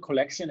down the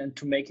collection and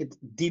to make it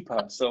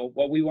deeper. So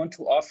what we want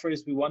to offer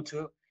is we want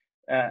to,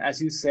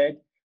 as you said,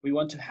 we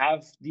want to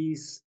have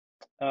these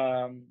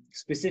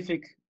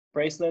specific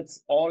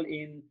bracelets all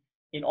in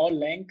all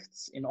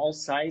lengths, in all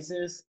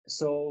sizes.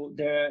 So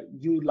there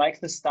you like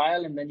the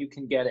style and then you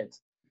can get it.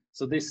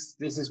 So this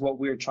is what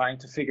we're trying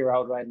to figure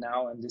out right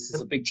now, and this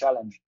is a big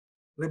challenge.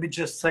 Let me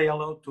just say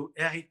hello to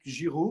Eric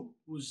Giroux,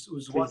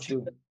 who's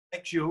watching.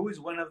 Eric Giroux is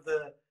one of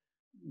the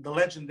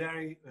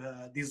legendary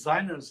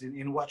designers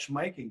in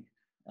watchmaking.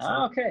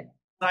 Okay. He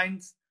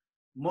designs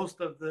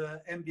most of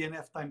the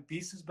MB&F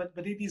timepieces, but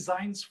he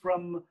designs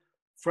from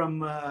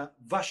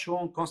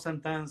Vacheron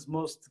Constantin's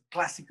most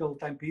classical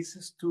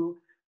timepieces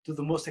to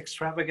the most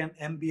extravagant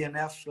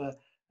MB&F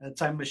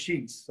time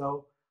machines.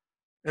 So,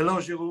 hello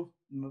Giroux,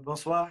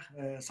 bonsoir,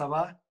 ça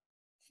va?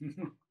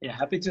 Yeah,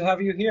 happy to have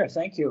you here.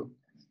 Thank you.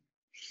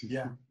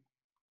 Yeah.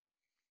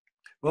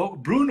 Well,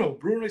 Bruno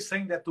is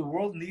saying that the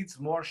world needs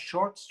more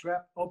short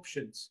strap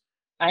options.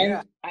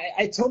 I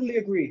totally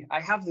agree.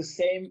 I have the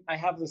same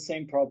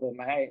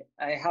problem. I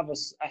have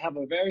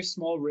a very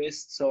small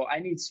wrist, so I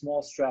need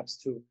small straps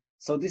too.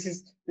 So this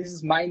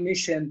is my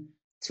mission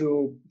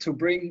to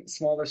bring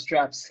smaller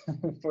straps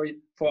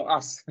for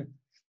us.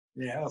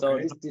 Yeah. So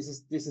Okay.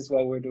 this is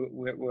what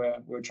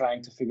we're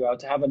trying to figure out,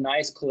 to have a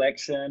nice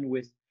collection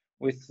with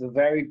a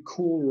very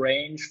cool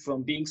range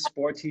from being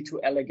sporty to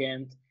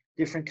elegant,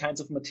 different kinds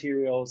of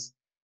materials.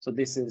 So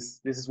this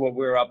is what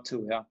we're up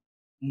to. Yeah.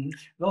 Mm-hmm.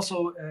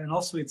 And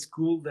also it's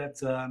cool that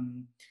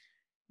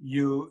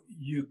you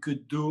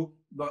could do.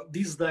 But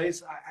these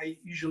days, I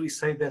usually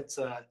say that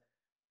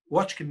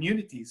watch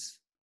communities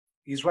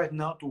is right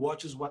now to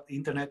watch as what the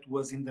internet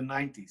was in the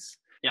 90s.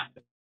 Yeah.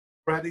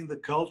 Spreading the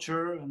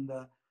culture and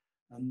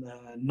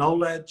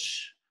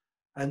knowledge,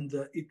 and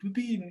it would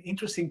be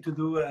interesting to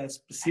do a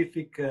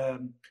specific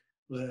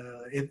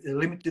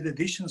limited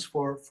editions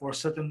for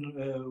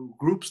certain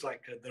groups,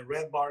 like the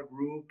Red Bar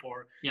group,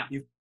 or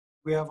if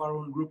we have our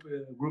own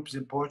groups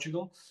in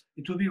Portugal,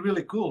 it would be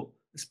really cool.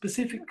 A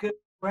specific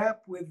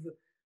wrap with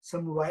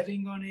some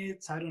writing on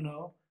it. I don't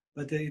know,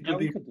 but it would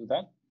we could do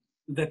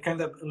that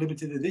kind of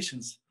limited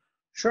editions.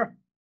 Sure.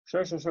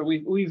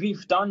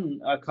 We've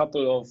done a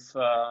couple of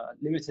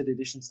limited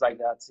editions like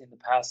that in the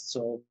past.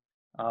 So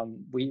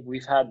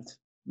we've had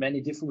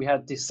we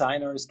had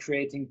designers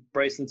creating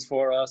bracelets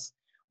for us.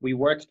 We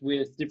worked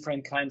with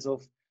different kinds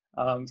of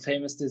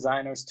famous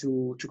designers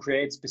to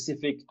create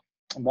specific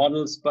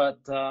models.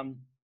 But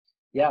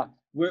yeah,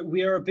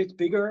 we are a bit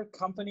bigger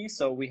company,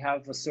 so we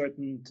have a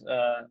certain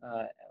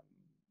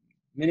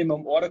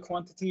minimum order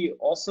quantity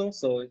also.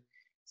 So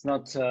it's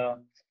not.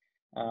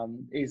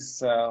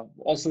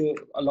 Also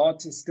a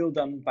lot is still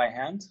done by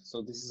hand.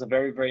 So this is a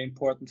very, very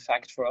important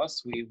fact for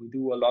us. We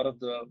do a lot of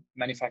the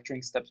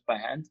manufacturing steps by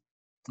hand.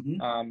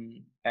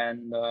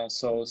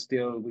 So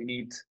still we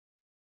need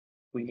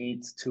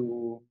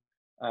to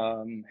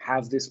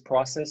have this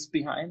process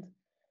behind.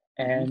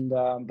 And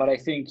but I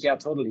think, I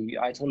totally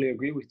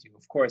agree with you.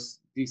 Of course,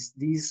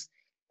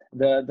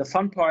 the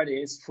fun part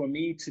is for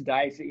me to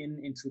dive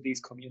into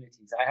these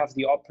communities. I have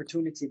the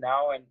opportunity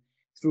now, and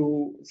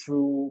through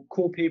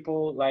cool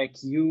people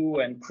like you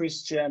and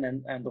Christian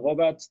and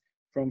Robert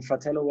from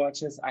Fratello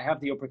Watches, I have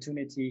the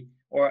opportunity,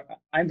 or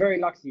I'm very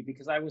lucky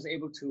because I was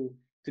able to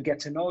get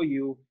to know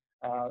you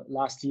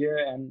last year,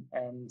 and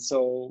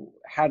so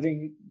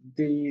having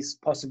these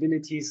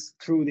possibilities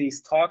through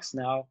these talks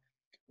now,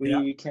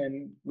 we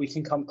can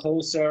come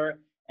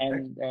closer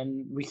and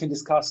we can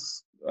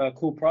discuss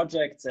cool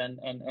projects and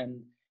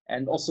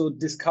also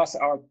discuss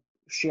our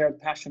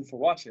shared passion for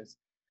watches.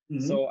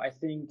 So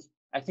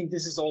I think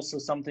this is also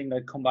something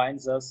that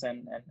combines us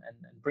and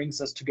brings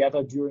us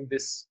together during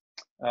this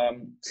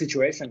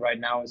situation right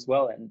now as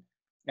well.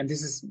 And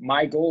this is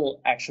my goal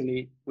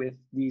actually with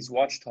these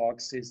watch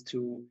talks, is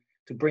to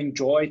bring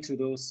joy to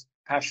those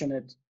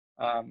passionate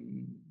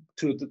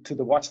to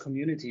the watch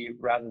community,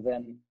 rather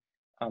than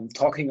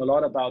talking a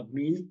lot about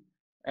me.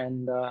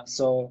 And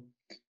so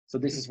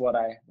this is what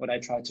I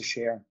try to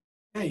share.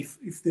 Yeah,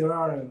 if there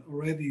are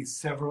already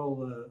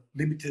several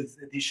limited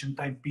edition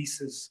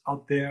timepieces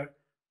out there,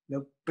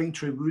 paying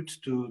tribute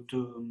to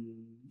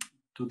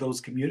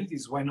those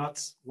communities, why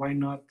not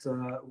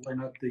a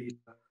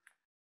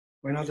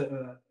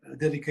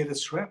dedicated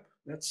strap?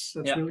 That's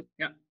really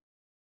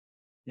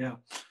yeah.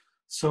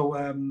 So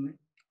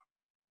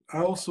I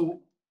also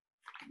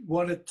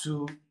wanted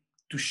to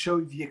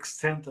show the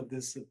extent of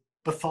this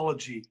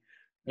pathology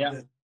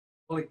that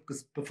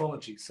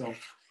pathology. So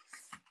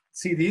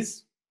see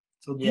these.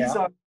 So these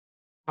are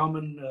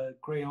common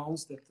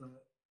crayons that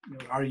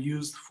are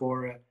used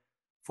for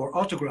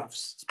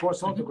autographs,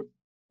 sports autographs.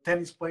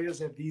 Tennis players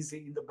have these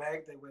in the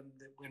bag.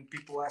 When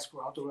people ask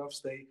for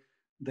autographs,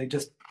 they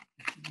just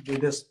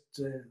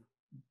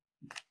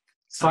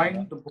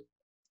sign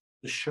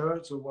the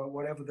shirts or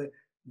whatever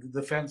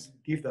the fans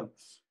give them.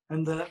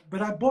 And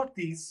but I bought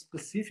these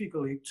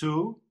specifically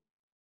to,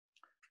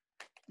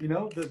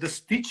 the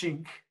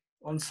stitching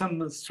on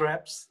some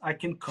straps. I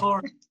can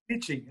color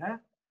stitching.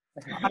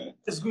 I'm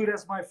as good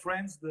as my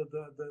friends,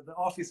 the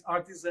office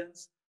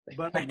artisans,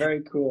 but I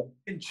very cool.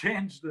 can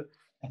change the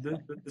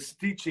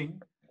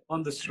stitching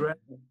on the strap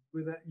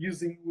with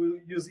using.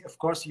 Of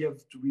course, you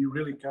have to be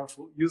really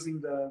careful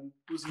using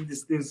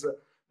this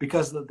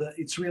because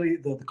it's really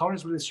the color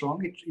is really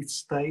strong. It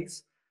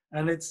stays,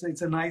 and it's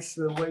a nice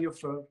way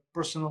of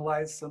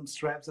personalize some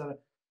straps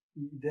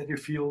that you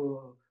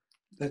feel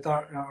that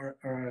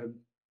are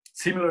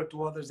similar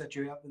to others that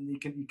you have, and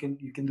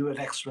you can do an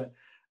extra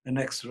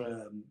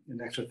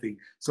thing.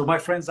 So my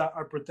friends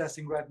are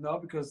protesting right now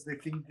because they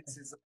think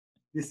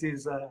this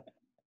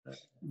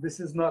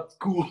is not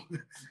cool.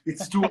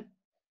 It's too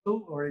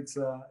or it's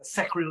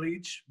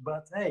sacrilege.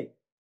 But hey,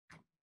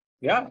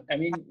 yeah, I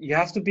mean, you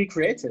have to be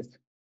creative.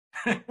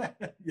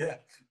 Yeah,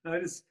 no,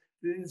 it's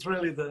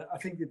really I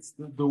think it's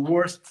the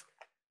worst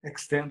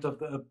extent of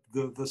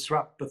the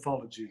strap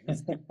pathology.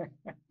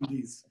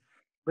 These,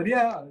 but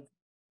yeah,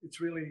 it's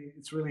really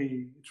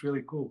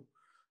cool.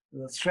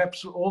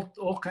 Straps,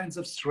 all kinds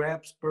of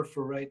straps,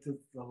 perforated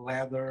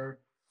leather.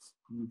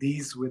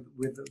 These with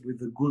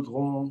the good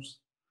homes.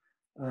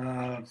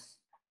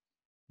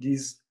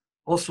 These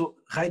also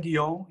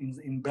Radion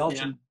in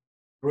Belgium,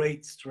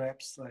 great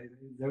straps.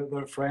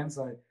 They're friends.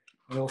 I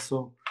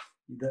also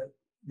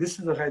this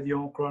is a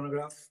Radion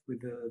chronograph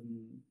with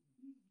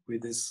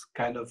this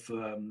kind of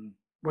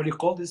what do you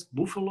call this,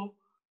 buffalo?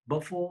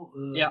 Buffalo.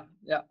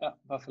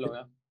 Buffalo.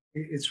 Yeah.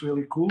 It's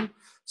really cool.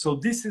 So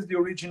this is the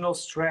original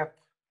strap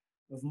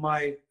of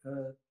my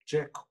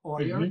Jack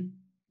Oyer.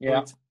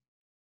 Yeah. So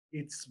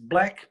it's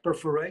black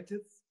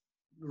perforated,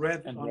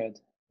 red and on red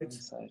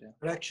inside. Yeah.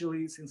 But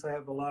actually, since I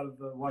have a lot of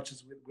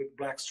watches with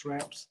black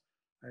straps,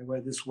 I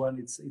wear this one.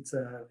 It's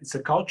a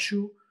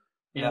caoutchouc,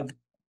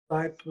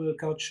 type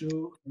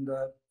caoutchouc, and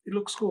it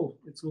looks cool.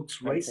 It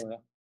looks racing.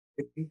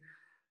 Cool,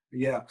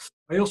 yeah.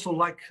 I also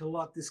like a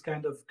lot this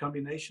kind of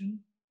combination,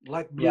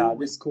 light blue. Yeah,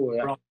 this is cool.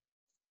 Yeah. Brown.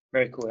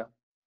 Very cool. Yeah.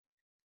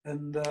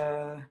 And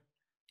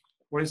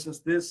for instance,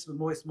 this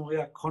Maurice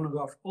Mauriac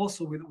chronograph,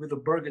 also with a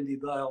burgundy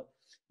dial,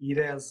 it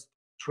has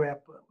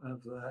strap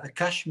of a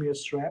cashmere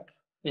strap.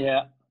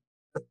 Yeah.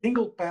 A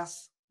single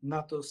pass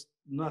NATO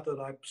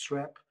type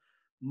strap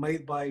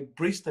made by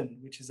Bristol,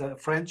 which is a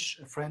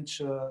French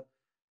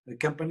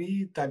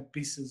company.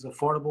 Timepieces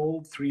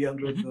affordable,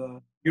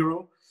 300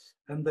 euro,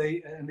 and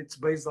it's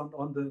based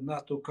on the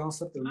NATO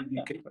concept.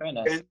 Very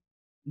nice.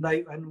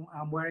 And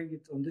I'm wearing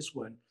it on this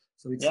one,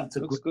 so it's a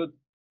looks good.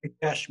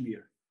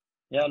 Cashmere.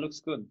 Yeah, looks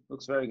good.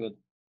 Looks very good.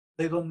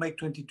 They don't make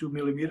 22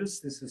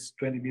 millimeters. This is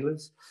 20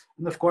 millimeters.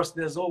 And of course,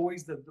 there's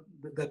always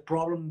that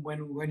problem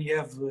when you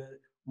have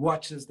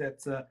watches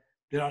that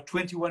there are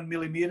 21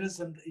 millimeters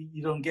and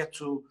you don't get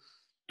to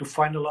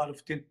find a lot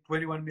of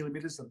 21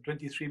 millimeters and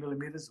 23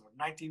 millimeters or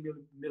 19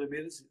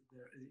 millimeters,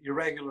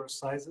 irregular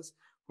sizes.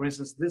 For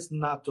instance, this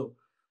NATO,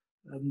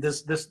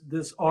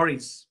 this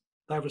Oris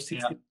Diver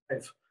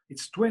 65,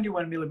 it's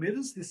 21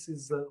 millimeters. This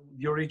is the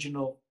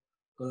original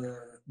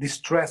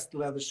distressed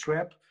leather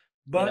strap,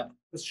 but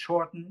it's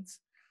shortened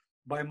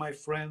by my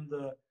friend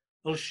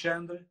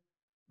Alexandre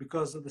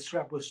because the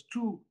strap was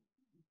too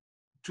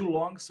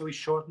long, so he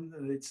shortened,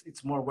 and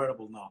it's more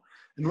wearable now.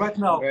 And right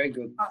now, very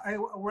good. I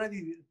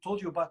already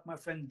told you about my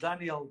friend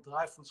Daniel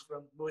Dreyfus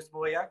from Maurice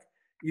Mauriac.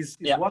 He's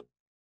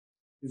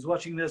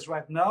watching this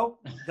right now.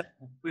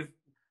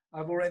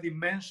 I've already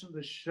mentioned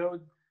and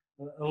showed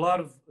a lot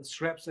of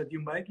straps that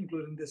you make,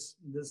 including this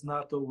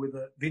NATO with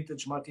a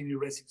vintage Martini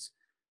Racing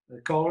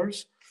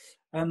colors.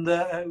 And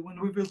when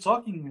we've been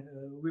talking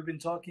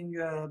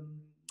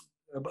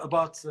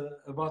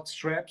about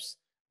straps,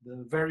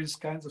 the various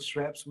kinds of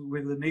straps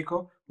with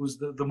Nico, who's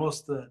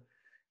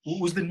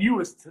who's the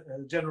newest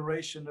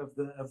generation of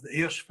the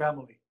Hirsch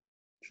family.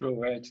 True,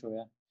 very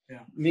true.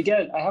 Yeah.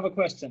 Miguel, I have a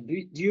question.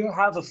 Do you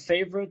have a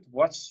favorite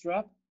watch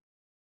strap?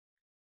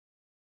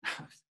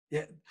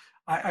 Yeah,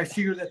 I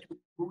figured that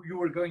you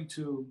were going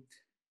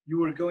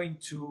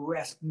to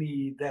ask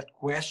me that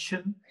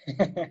question.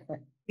 I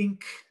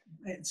think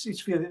it's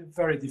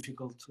very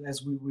difficult,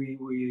 as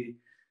we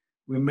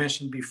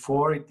mentioned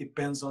before. It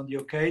depends on the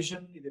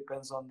occasion. It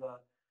depends on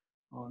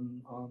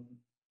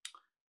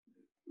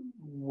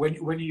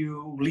when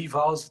you leave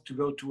house to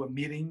go to a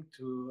meeting,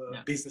 to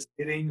a business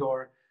meeting,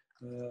 or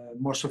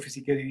more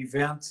sophisticated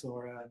events,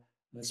 or a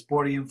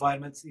sporting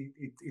environments.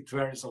 It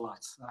varies a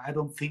lot.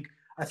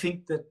 I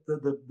think that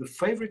the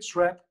favorite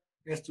strap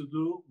has to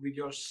do with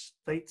your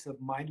state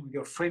of mind, with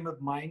your frame of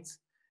mind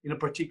in a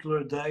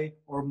particular day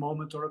or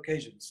moment or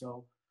occasion.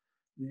 So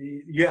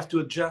you have to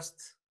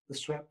adjust the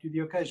strap to the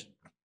occasion.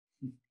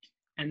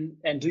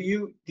 And do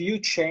you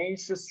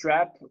change the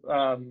strap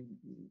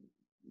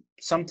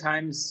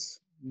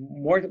sometimes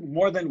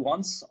more than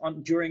once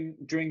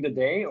during the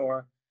day,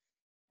 or?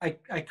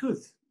 I could.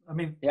 I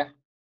mean, yeah.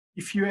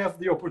 If you have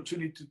the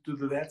opportunity to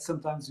do that,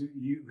 sometimes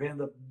you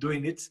end up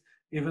doing it,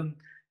 even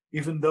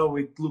though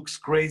it looks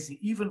crazy,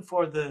 even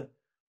for the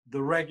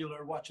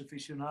regular watch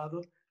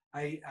aficionado.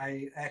 I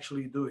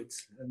actually do it,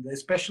 and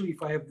especially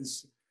if I have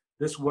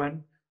this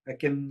one, I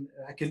can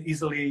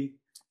easily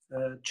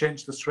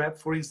change the strap.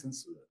 For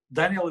instance,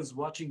 Daniel is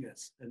watching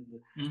us, and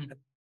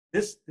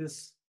this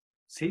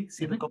see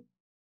the color?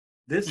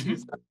 This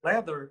is a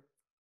leather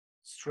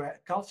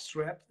strap, calf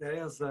strap that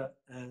has a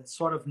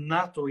sort of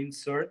NATO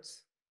insert.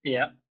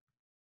 Yeah.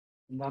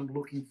 And I'm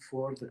looking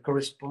for the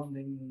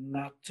corresponding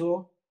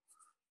NATO.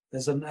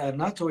 There's a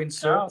NATO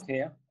insert. Oh,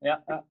 okay. Yeah.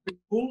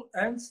 Cool.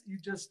 And you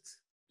just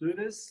do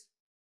this,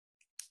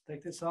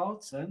 take this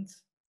out and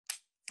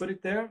put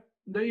it there.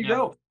 There you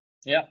go.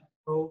 Yeah.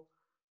 So,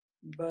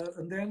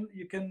 and then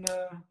you can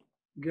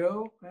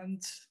go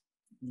and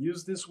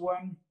use this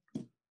one.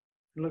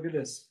 Look at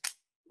this.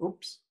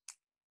 Oops.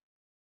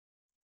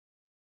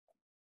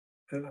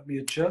 Let me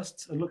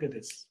adjust. Look at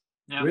this.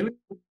 Yeah. Really,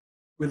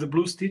 with the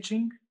blue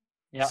stitching.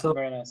 Yeah. So,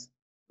 very nice.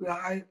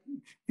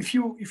 If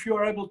you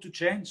are able to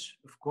change,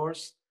 of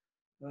course,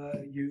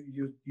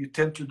 you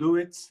tend to do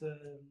it.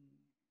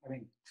 I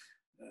mean,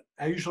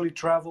 I usually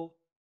travel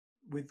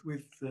with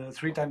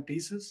 3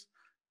 timepieces,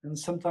 and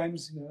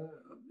sometimes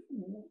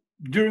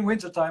during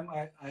winter time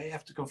I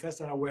have to confess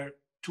that I wear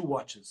 2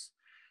 watches.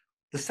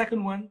 The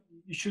second one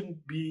you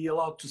shouldn't be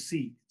allowed to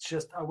see. It's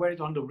just I wear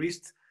it on the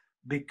wrist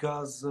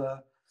because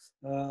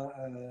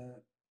I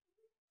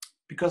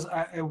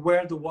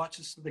wear the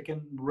watches so they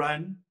can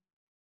run.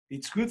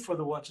 It's good for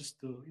the watches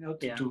to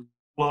to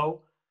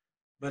flow,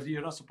 but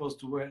you're not supposed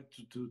to wear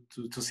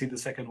to see the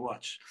second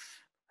watch.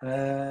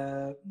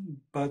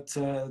 But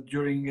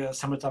during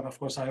summertime, of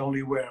course, I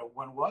only wear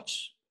 1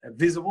 watch,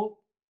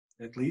 visible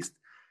at least,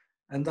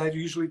 and I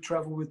usually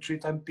travel with 3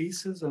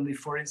 timepieces. And if,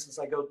 for instance,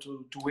 I go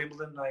to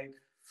Wimbledon,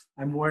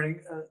 I'm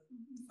wearing.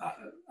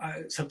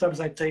 Sometimes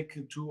I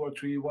take 2 or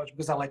 3 watches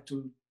because I like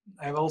to.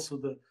 I have also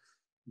the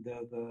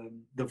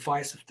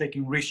vice of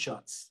taking wrist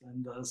shots,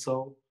 and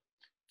so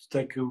to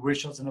take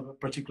wrist shots on a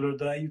particular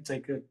day, you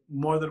take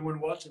more than 1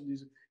 watch, and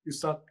you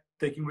start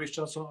taking wrist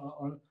shots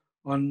on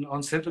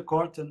center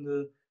court,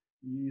 and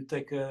you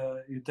take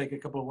a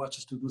couple of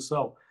watches to do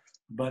so.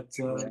 But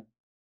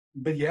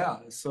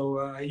yeah, so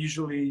I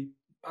usually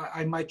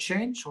I might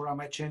change, or I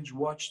might change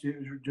watch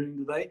during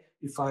the day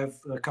if I have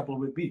a couple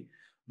with me.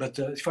 But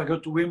if I go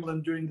to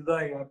Wimbledon during the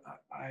day,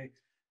 I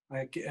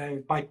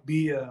might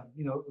be,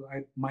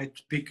 I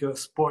might pick a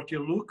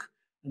sportier look,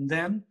 and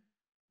then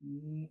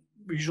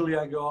usually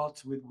I go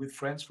out with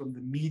friends from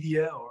the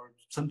media, or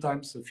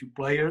sometimes a few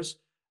players,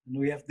 and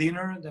we have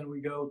dinner, and then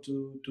we go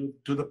to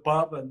the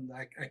pub, and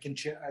I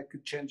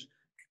could change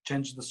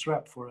the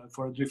strap for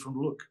a different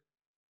look.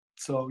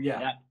 So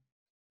yeah.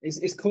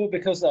 It's cool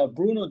because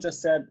Bruno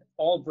just said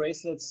all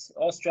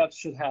straps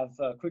should have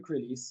quick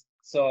release.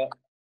 So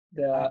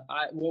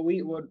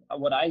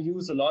what I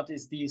use a lot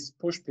is these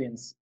push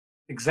pins.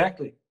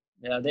 Exactly.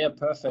 Yeah, they are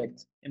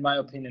perfect in my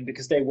opinion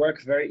because they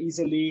work very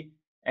easily,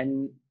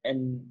 and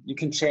you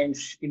can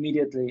change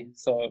immediately.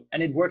 So,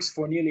 and it works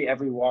for nearly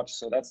every watch.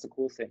 So that's the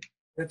cool thing.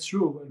 That's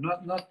true.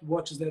 Not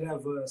watches that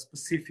have a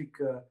specific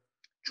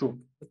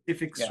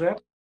strap.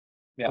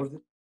 Yeah.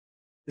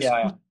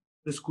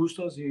 The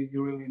Custos,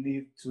 you really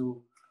need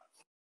to.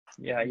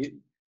 Yeah.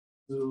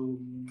 To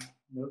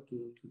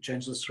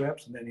change the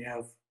straps, and then you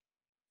have.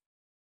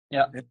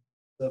 Yeah.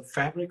 The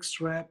fabric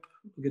strap.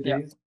 Look at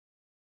this.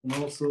 And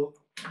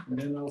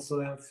then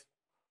also have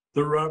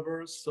the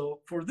rubbers. So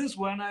for this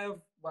one, I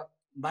have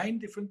 9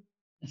 different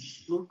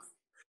looks,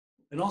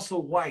 and also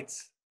white.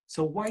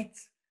 So white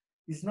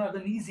is not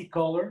an easy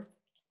color.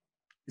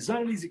 It's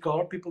not an easy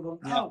color. People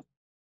don't know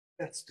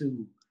that's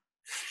too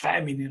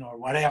feminine or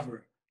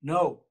whatever.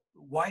 No,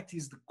 white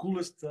is the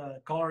coolest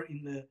color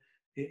in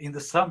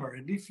the summer.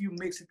 And if you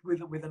mix it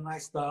with a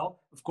nice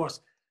dial, of course,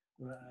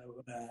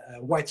 a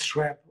white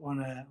strap on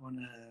a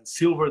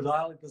silver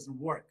dial, it doesn't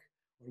work.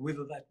 Or with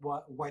that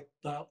white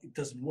dial, it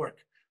doesn't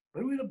work.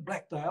 But with a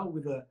black dial,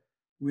 with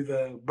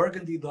a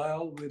burgundy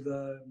dial,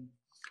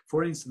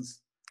 for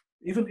instance,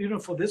 even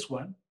for this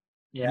one,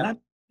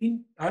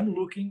 I'm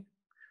looking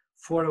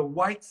for a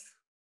white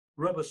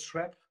rubber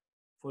strap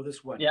for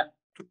this one.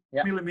 2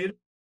 millimeter.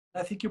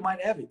 I think you might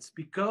have it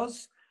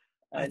because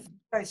I think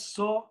I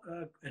saw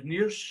a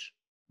Hirsch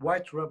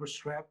white rubber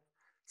strap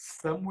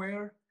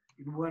somewhere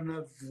in one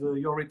of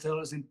your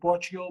retailers in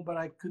Portugal, but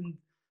I couldn't.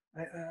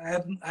 I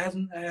have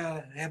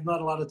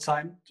not a lot of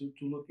time to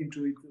look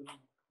into it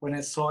when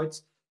I saw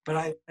it, but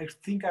I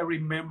think I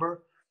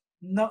remember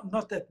not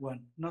that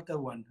one.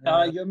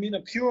 You mean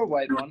a pure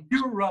white one?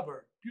 Pure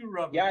rubber.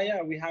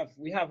 Yeah, we have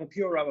a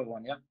pure rubber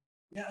one.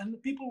 Yeah,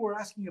 and people were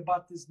asking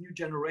about this new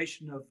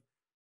generation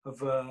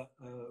of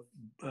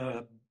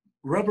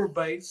rubber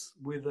base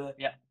with a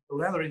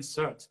leather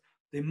insert.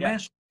 They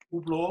mentioned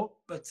Hublot,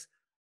 but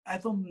I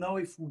don't know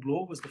if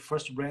Hublot was the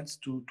first brands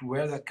to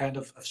wear that kind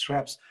of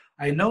straps.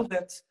 I know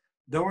that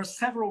there were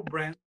several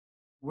brands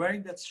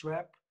wearing that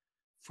strap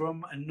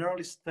from an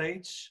early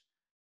stage.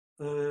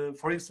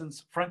 For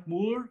instance, Frank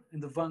Muller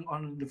in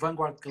on the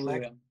Vanguard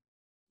collection.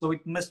 So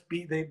it must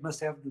be they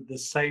must have the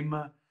same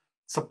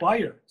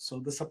supplier. So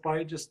the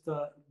supplier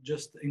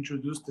just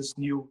introduced this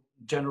new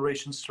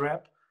generation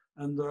strap,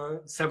 and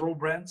several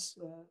brands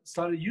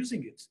started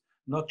using it.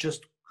 Not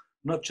just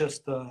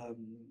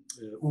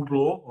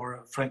Hublot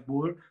or Frank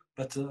Muller,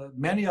 but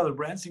many other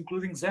brands,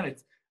 including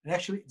Zenith. And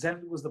actually,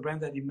 Zenith was the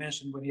brand that he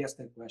mentioned when he asked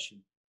that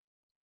question.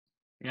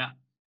 Yeah.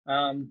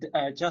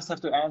 I just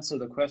have to answer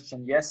the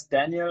question. Yes,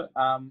 Daniel,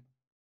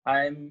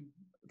 I'm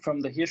from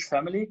the Hirsch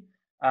family.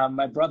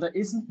 My brother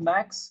isn't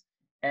Max,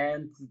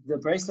 and the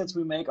bracelets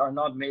we make are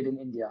not made in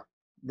India.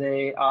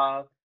 They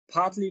are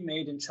partly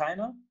made in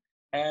China,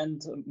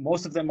 and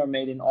most of them are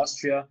made in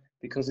Austria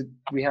because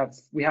we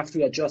have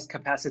to adjust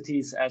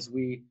capacities as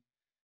we're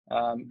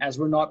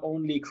not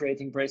only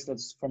creating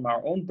bracelets from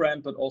our own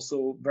brand, but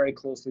also very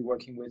closely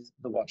working with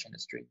the watch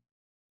industry.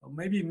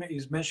 Maybe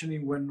he's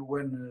mentioning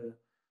when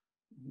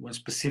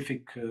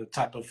specific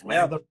type of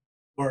leather,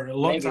 or a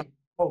long time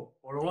ago,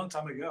 or a long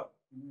time ago.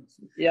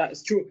 Yeah,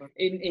 it's true.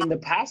 In the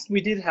past,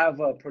 we did have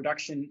a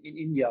production in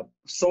India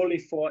solely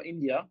for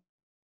India,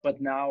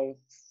 but now,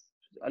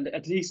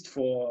 at least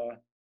for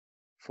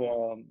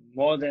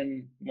more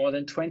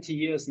than 20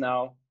 years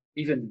now,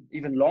 even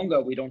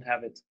longer, we don't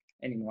have it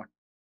anymore.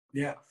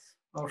 Yeah,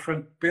 our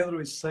friend Pedro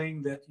is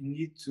saying that you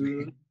need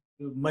to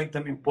make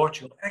them in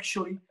Portugal.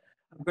 Actually,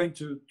 I'm going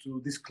to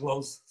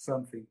disclose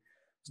something.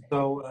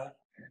 So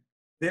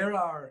there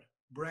are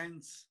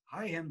brands,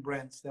 high-end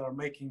brands, that are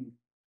making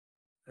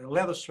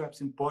leather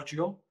straps in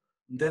Portugal,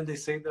 and then they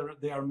say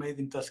they are made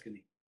in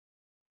Tuscany.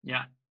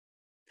 Yeah.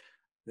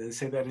 They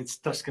say that it's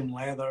Tuscan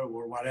leather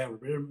or whatever.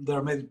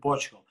 They're made in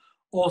Portugal.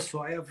 Also,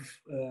 I have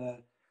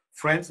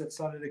friends that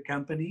started a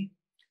company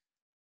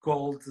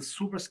called the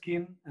Super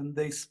Skin, and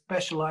they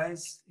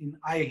specialize in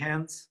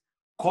high-end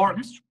cork.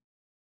 Of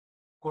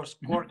course,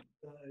 cork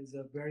is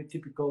a very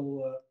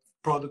typical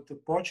product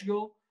of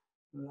Portugal.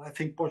 I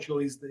think Portugal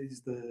is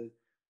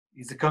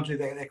the country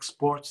that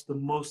exports the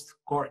most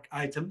cork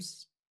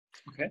items.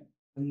 Okay.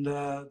 And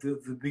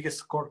the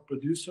biggest cork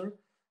producer.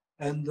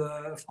 And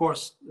of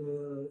course,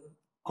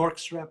 cork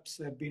straps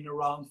have been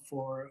around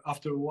for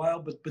after a while,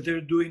 but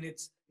they're doing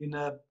it in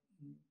a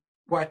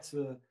quite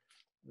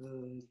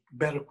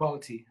better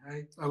quality.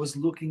 I was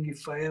looking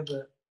if I have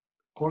a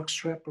cork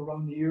strap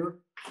around here.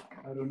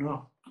 I don't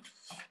know.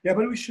 Yeah,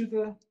 but we should.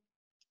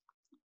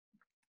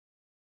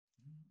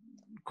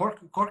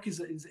 Cork is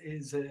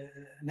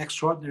an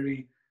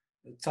extraordinary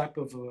type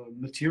of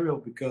material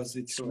because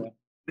it's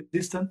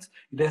resistant.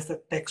 It has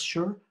that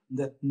texture,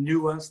 that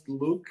nuanced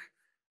look,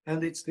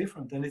 and it's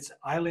different, and it's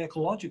highly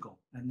ecological.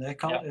 And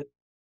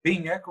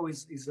being eco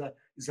is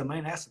a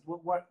main asset.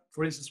 What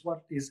for instance,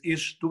 what is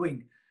Hirsch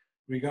doing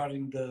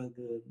regarding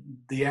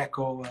the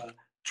eco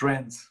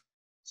trends?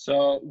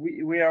 So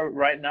we are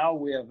right now,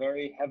 we are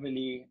very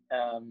heavily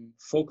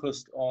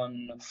focused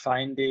on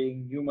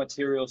finding new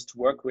materials to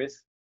work with.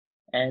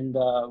 And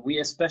we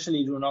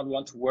especially do not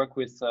want to work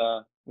with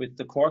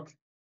the cork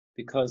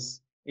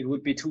because it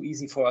would be too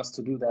easy for us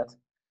to do that.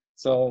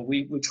 So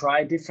we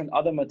try different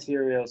other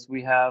materials.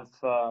 We have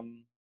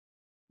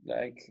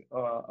like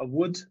a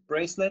wood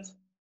bracelet.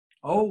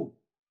 Oh,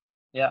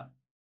 yeah.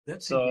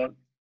 That's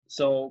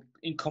so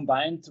in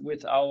combined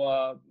with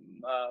our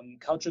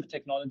caoutchouc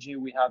technology,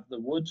 we have the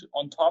wood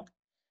on top.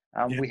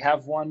 We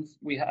have one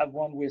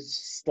with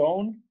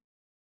stone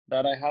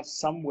that I have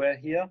somewhere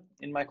here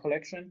in my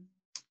collection.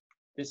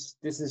 This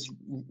is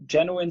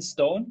genuine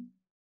stone.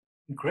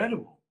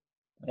 Incredible.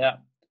 Yeah.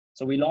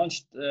 So we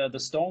launched the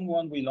stone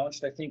one. We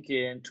launched, I think,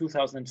 in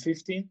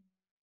 2015,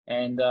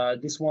 and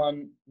this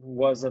one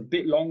was a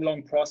bit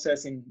long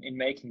process in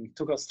making. It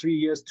took us 3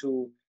 years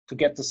to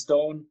get the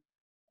stone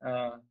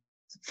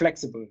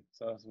flexible.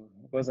 So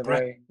it was a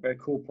very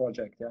cool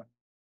project. Yeah.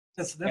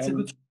 That's a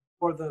good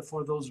for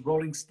those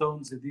Rolling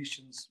Stones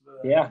editions.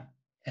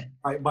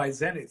 By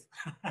Zenith.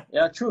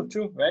 Yeah. True.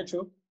 Very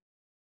true.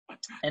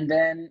 And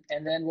then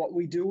what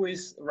we do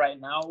is right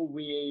now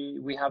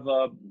we have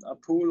a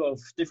pool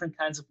of different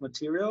kinds of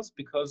materials,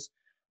 because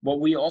what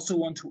we also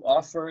want to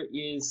offer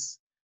is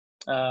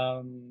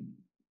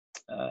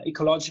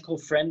ecological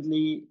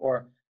friendly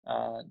or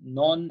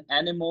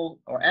non-animal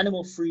or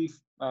animal-free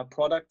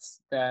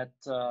products that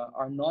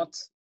are not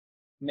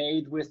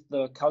made with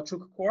the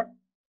caoutchouc core.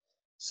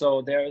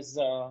 So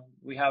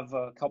we have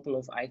a couple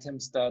of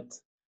items that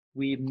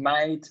we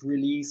might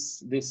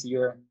release this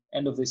year,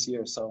 end of this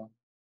year. So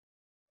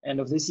end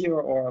of this year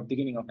or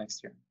beginning of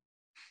next year.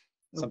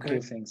 Some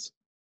cool things.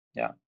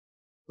 Yeah.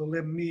 So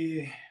let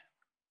me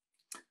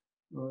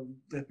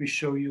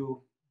show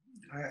you.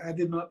 I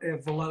did not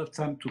have a lot of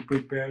time to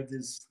prepare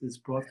this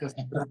broadcast.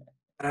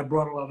 I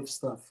brought a lot of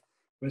stuff.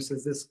 For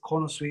instance, this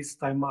Chrono Swiss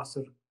Time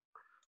Master.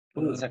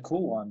 It's a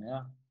cool one,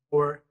 yeah.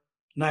 Or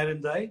night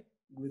and day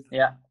with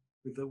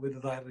the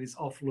dial is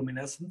off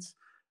luminescence.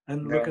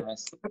 And Very look at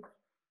nice.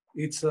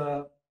 it's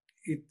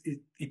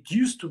it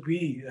used to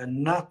be a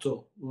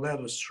NATO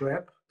leather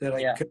strap that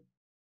I cut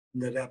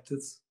and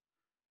adapted.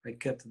 I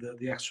cut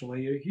the extra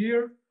layer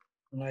here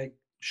and I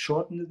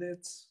shortened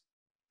it,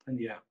 and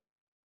yeah.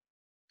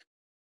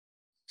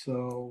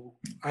 So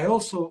I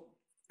also,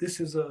 this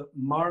is a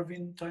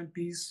Marvin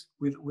timepiece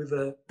with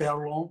a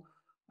perlon.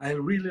 I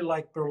really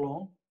like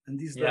perlon, and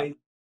these days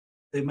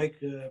they make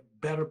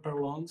better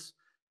perlons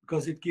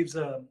because it gives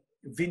a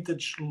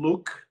vintage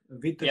look, a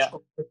vintage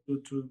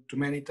to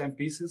many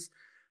timepieces,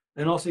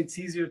 and also it's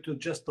easier to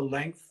adjust the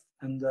length,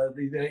 and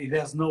it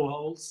has no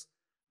holes,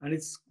 and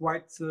it's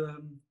quite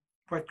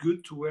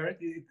good to wear it.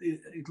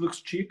 It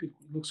looks cheap. It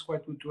looks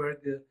quite good to wear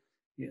it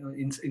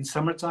in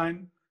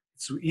summertime.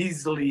 It's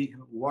easily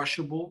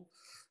washable.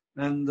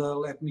 And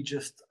let me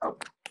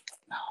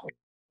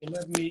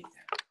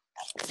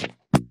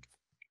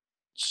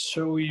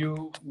show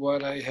you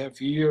what I have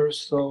here.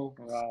 So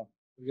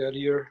we got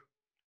here.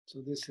 So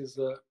this is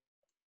a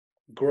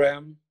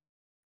Graham.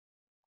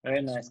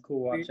 Very nice,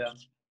 cool watch. Yeah.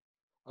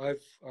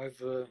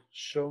 I've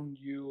shown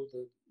you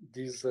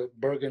these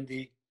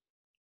burgundy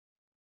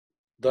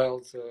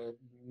dialed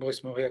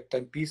Maurice Mauriac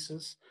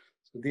timepieces.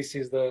 So this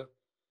is the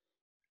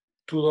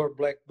Tudor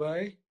Black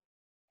Bay.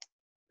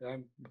 I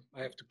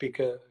have to pick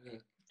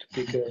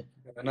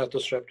an auto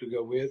strap to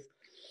go with.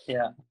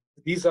 Yeah.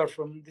 These are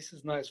this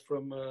is nice,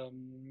 from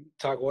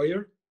Tag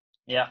Heuer.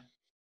 Yeah.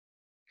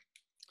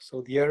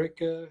 So the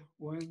Erica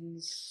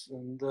ones,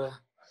 and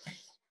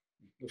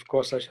of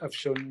course I've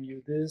shown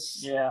you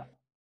this. Yeah.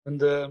 And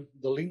the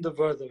Linda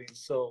Verdelin.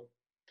 So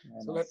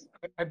nice.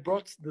 I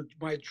brought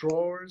my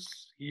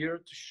drawers here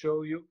to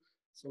show you.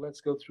 So let's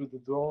go through the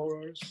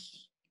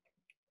drawers.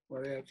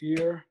 What I have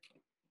here.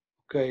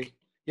 Okay.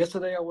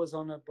 Yesterday I was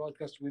on a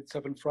broadcast with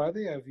Seven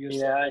Friday. I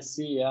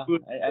see. Yeah,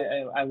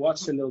 I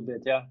watched a little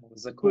bit. Yeah, it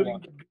was a cool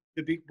one.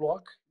 The big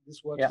block.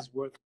 This watch is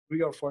worth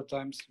 3 or 4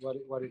 times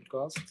what it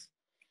costs.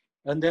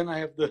 And then I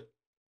have the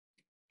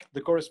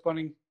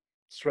corresponding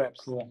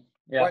straps. Cool.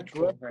 Yeah. White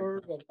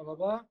rubber. Blah, blah, blah,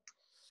 blah.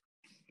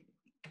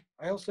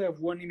 I also have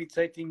one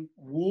imitating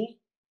wool,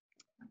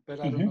 but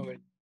I don't know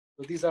it.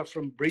 So these are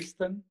from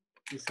Bristol.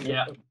 This is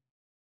a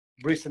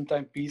Bristol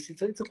timepiece.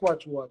 It's a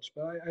quartz watch,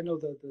 but I know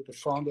the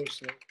founder,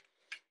 so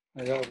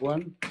I have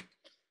one.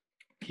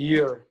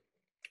 Here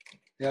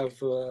they have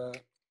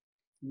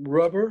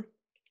rubber.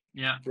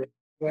 Yeah.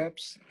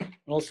 Straps. And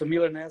also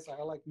Milanese.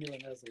 I like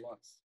Milanese a lot.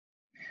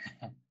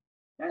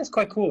 Yeah, it's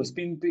quite cool. It's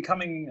been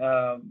becoming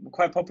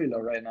quite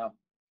popular right now.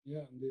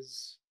 Yeah, and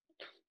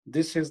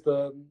this is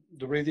the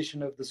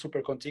reedition of the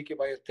Super Contici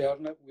by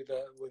Eterna with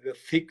a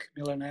thick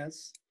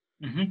Milanese.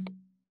 Mm-hmm.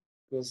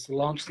 It was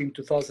launched in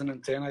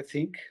 2010, I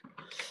think.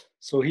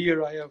 So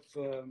here I have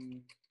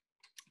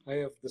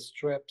the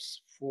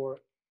straps for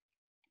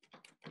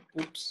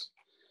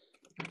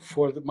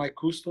my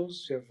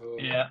custos. You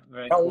have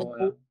very yellow,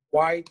 cool,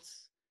 white,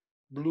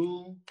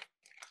 blue,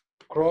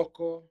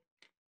 croco.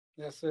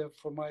 That's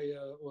for my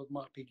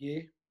Audemars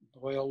Piguet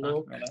Royal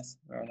look. Very nice,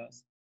 very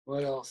nice.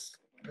 What else?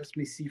 Let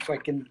me see if I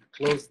can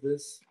close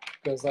this,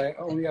 because I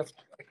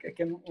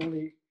can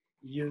only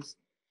use.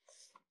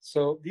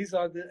 So these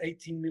are the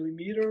 18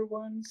 millimeter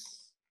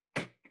ones.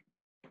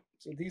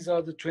 So these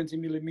are the 20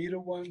 millimeter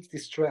ones,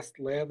 distressed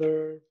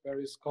leather,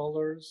 various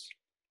colors,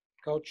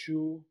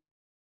 caoutchouc.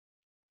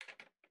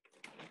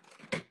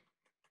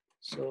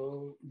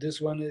 So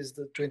this one is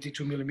the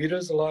 22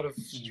 millimeters, a lot of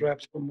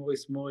straps from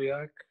Maurice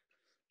Mauriac.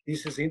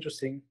 This is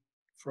interesting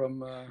from...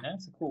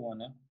 that's a cool one,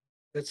 yeah.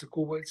 That's a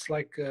cool one. It's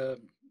like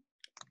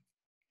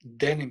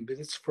denim, but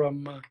it's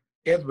from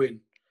Edwin.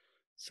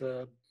 It's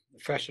a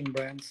fashion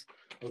brand.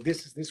 Oh,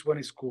 this one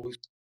is cool.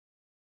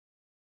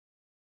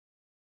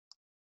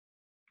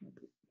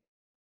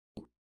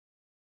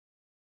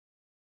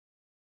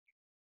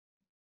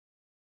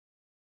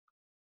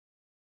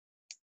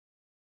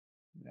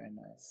 Very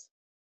nice.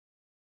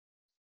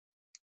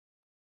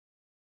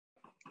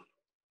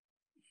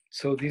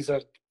 So these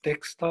are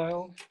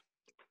textile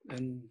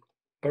and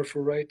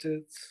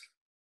perforated.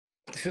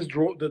 This is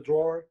the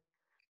drawer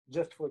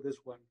just for this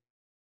one,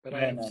 but I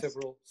have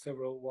several.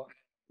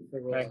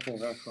 Very cool,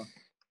 very cool.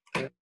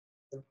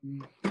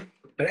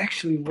 But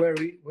actually,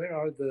 where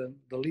are the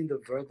Linda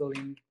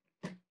Verdelin?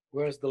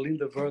 Where's the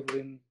Linda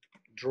Verdelin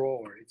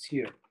drawer? It's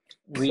here.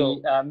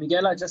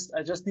 Miguel, I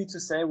just need to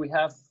say we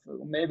have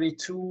maybe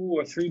 2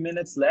 or 3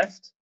 minutes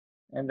left,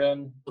 and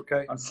then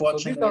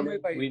unfortunately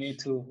we need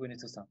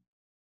to stop.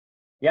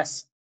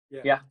 Yes.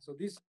 Yeah. So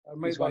these are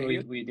made by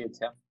here. We did.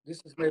 Yeah.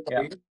 This is made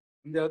by here.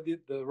 And they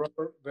did the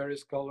rubber,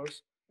 various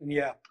colors, and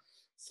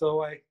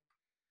so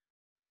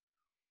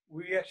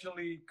we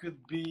actually could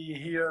be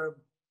here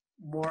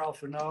more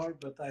half an hour,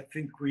 but I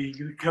think we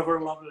cover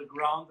a lot of the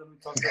ground, and we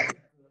talked a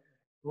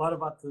lot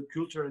about the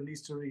culture and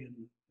history,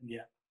 and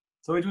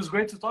so it was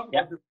great to talk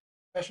about this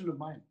passion of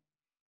mine.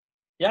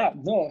 Yeah,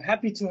 no,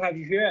 happy to have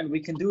you here, and we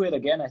can do it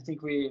again. I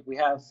think we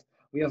have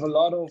a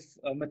lot of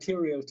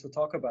material to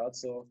talk about,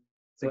 so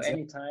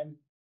anytime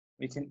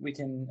we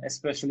can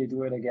especially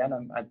do it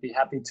again. I'd be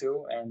happy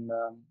to. And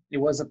it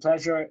was a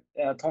pleasure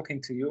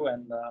talking to you.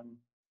 And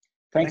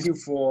thank Thanks. you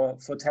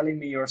for telling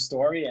me your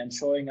story and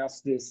showing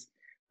us this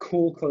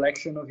cool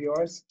collection of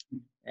yours.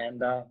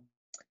 And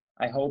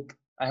I hope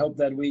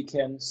that we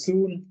can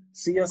soon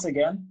see us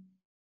again.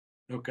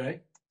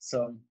 Okay.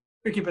 So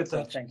We keep in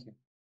touch. Thank you.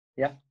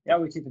 Yeah,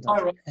 we keep in touch.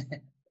 All right.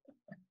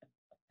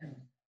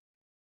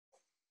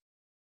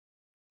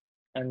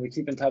 And we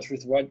keep in touch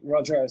with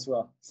Roger as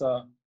well.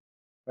 So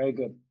very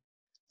good.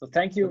 So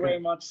thank you very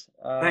much,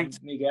 Thanks.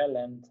 Miguel,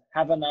 and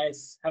have a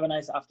nice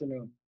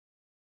afternoon.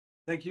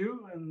 Thank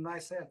you and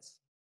nice sets.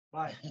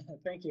 Bye.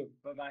 Thank you.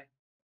 Bye-bye.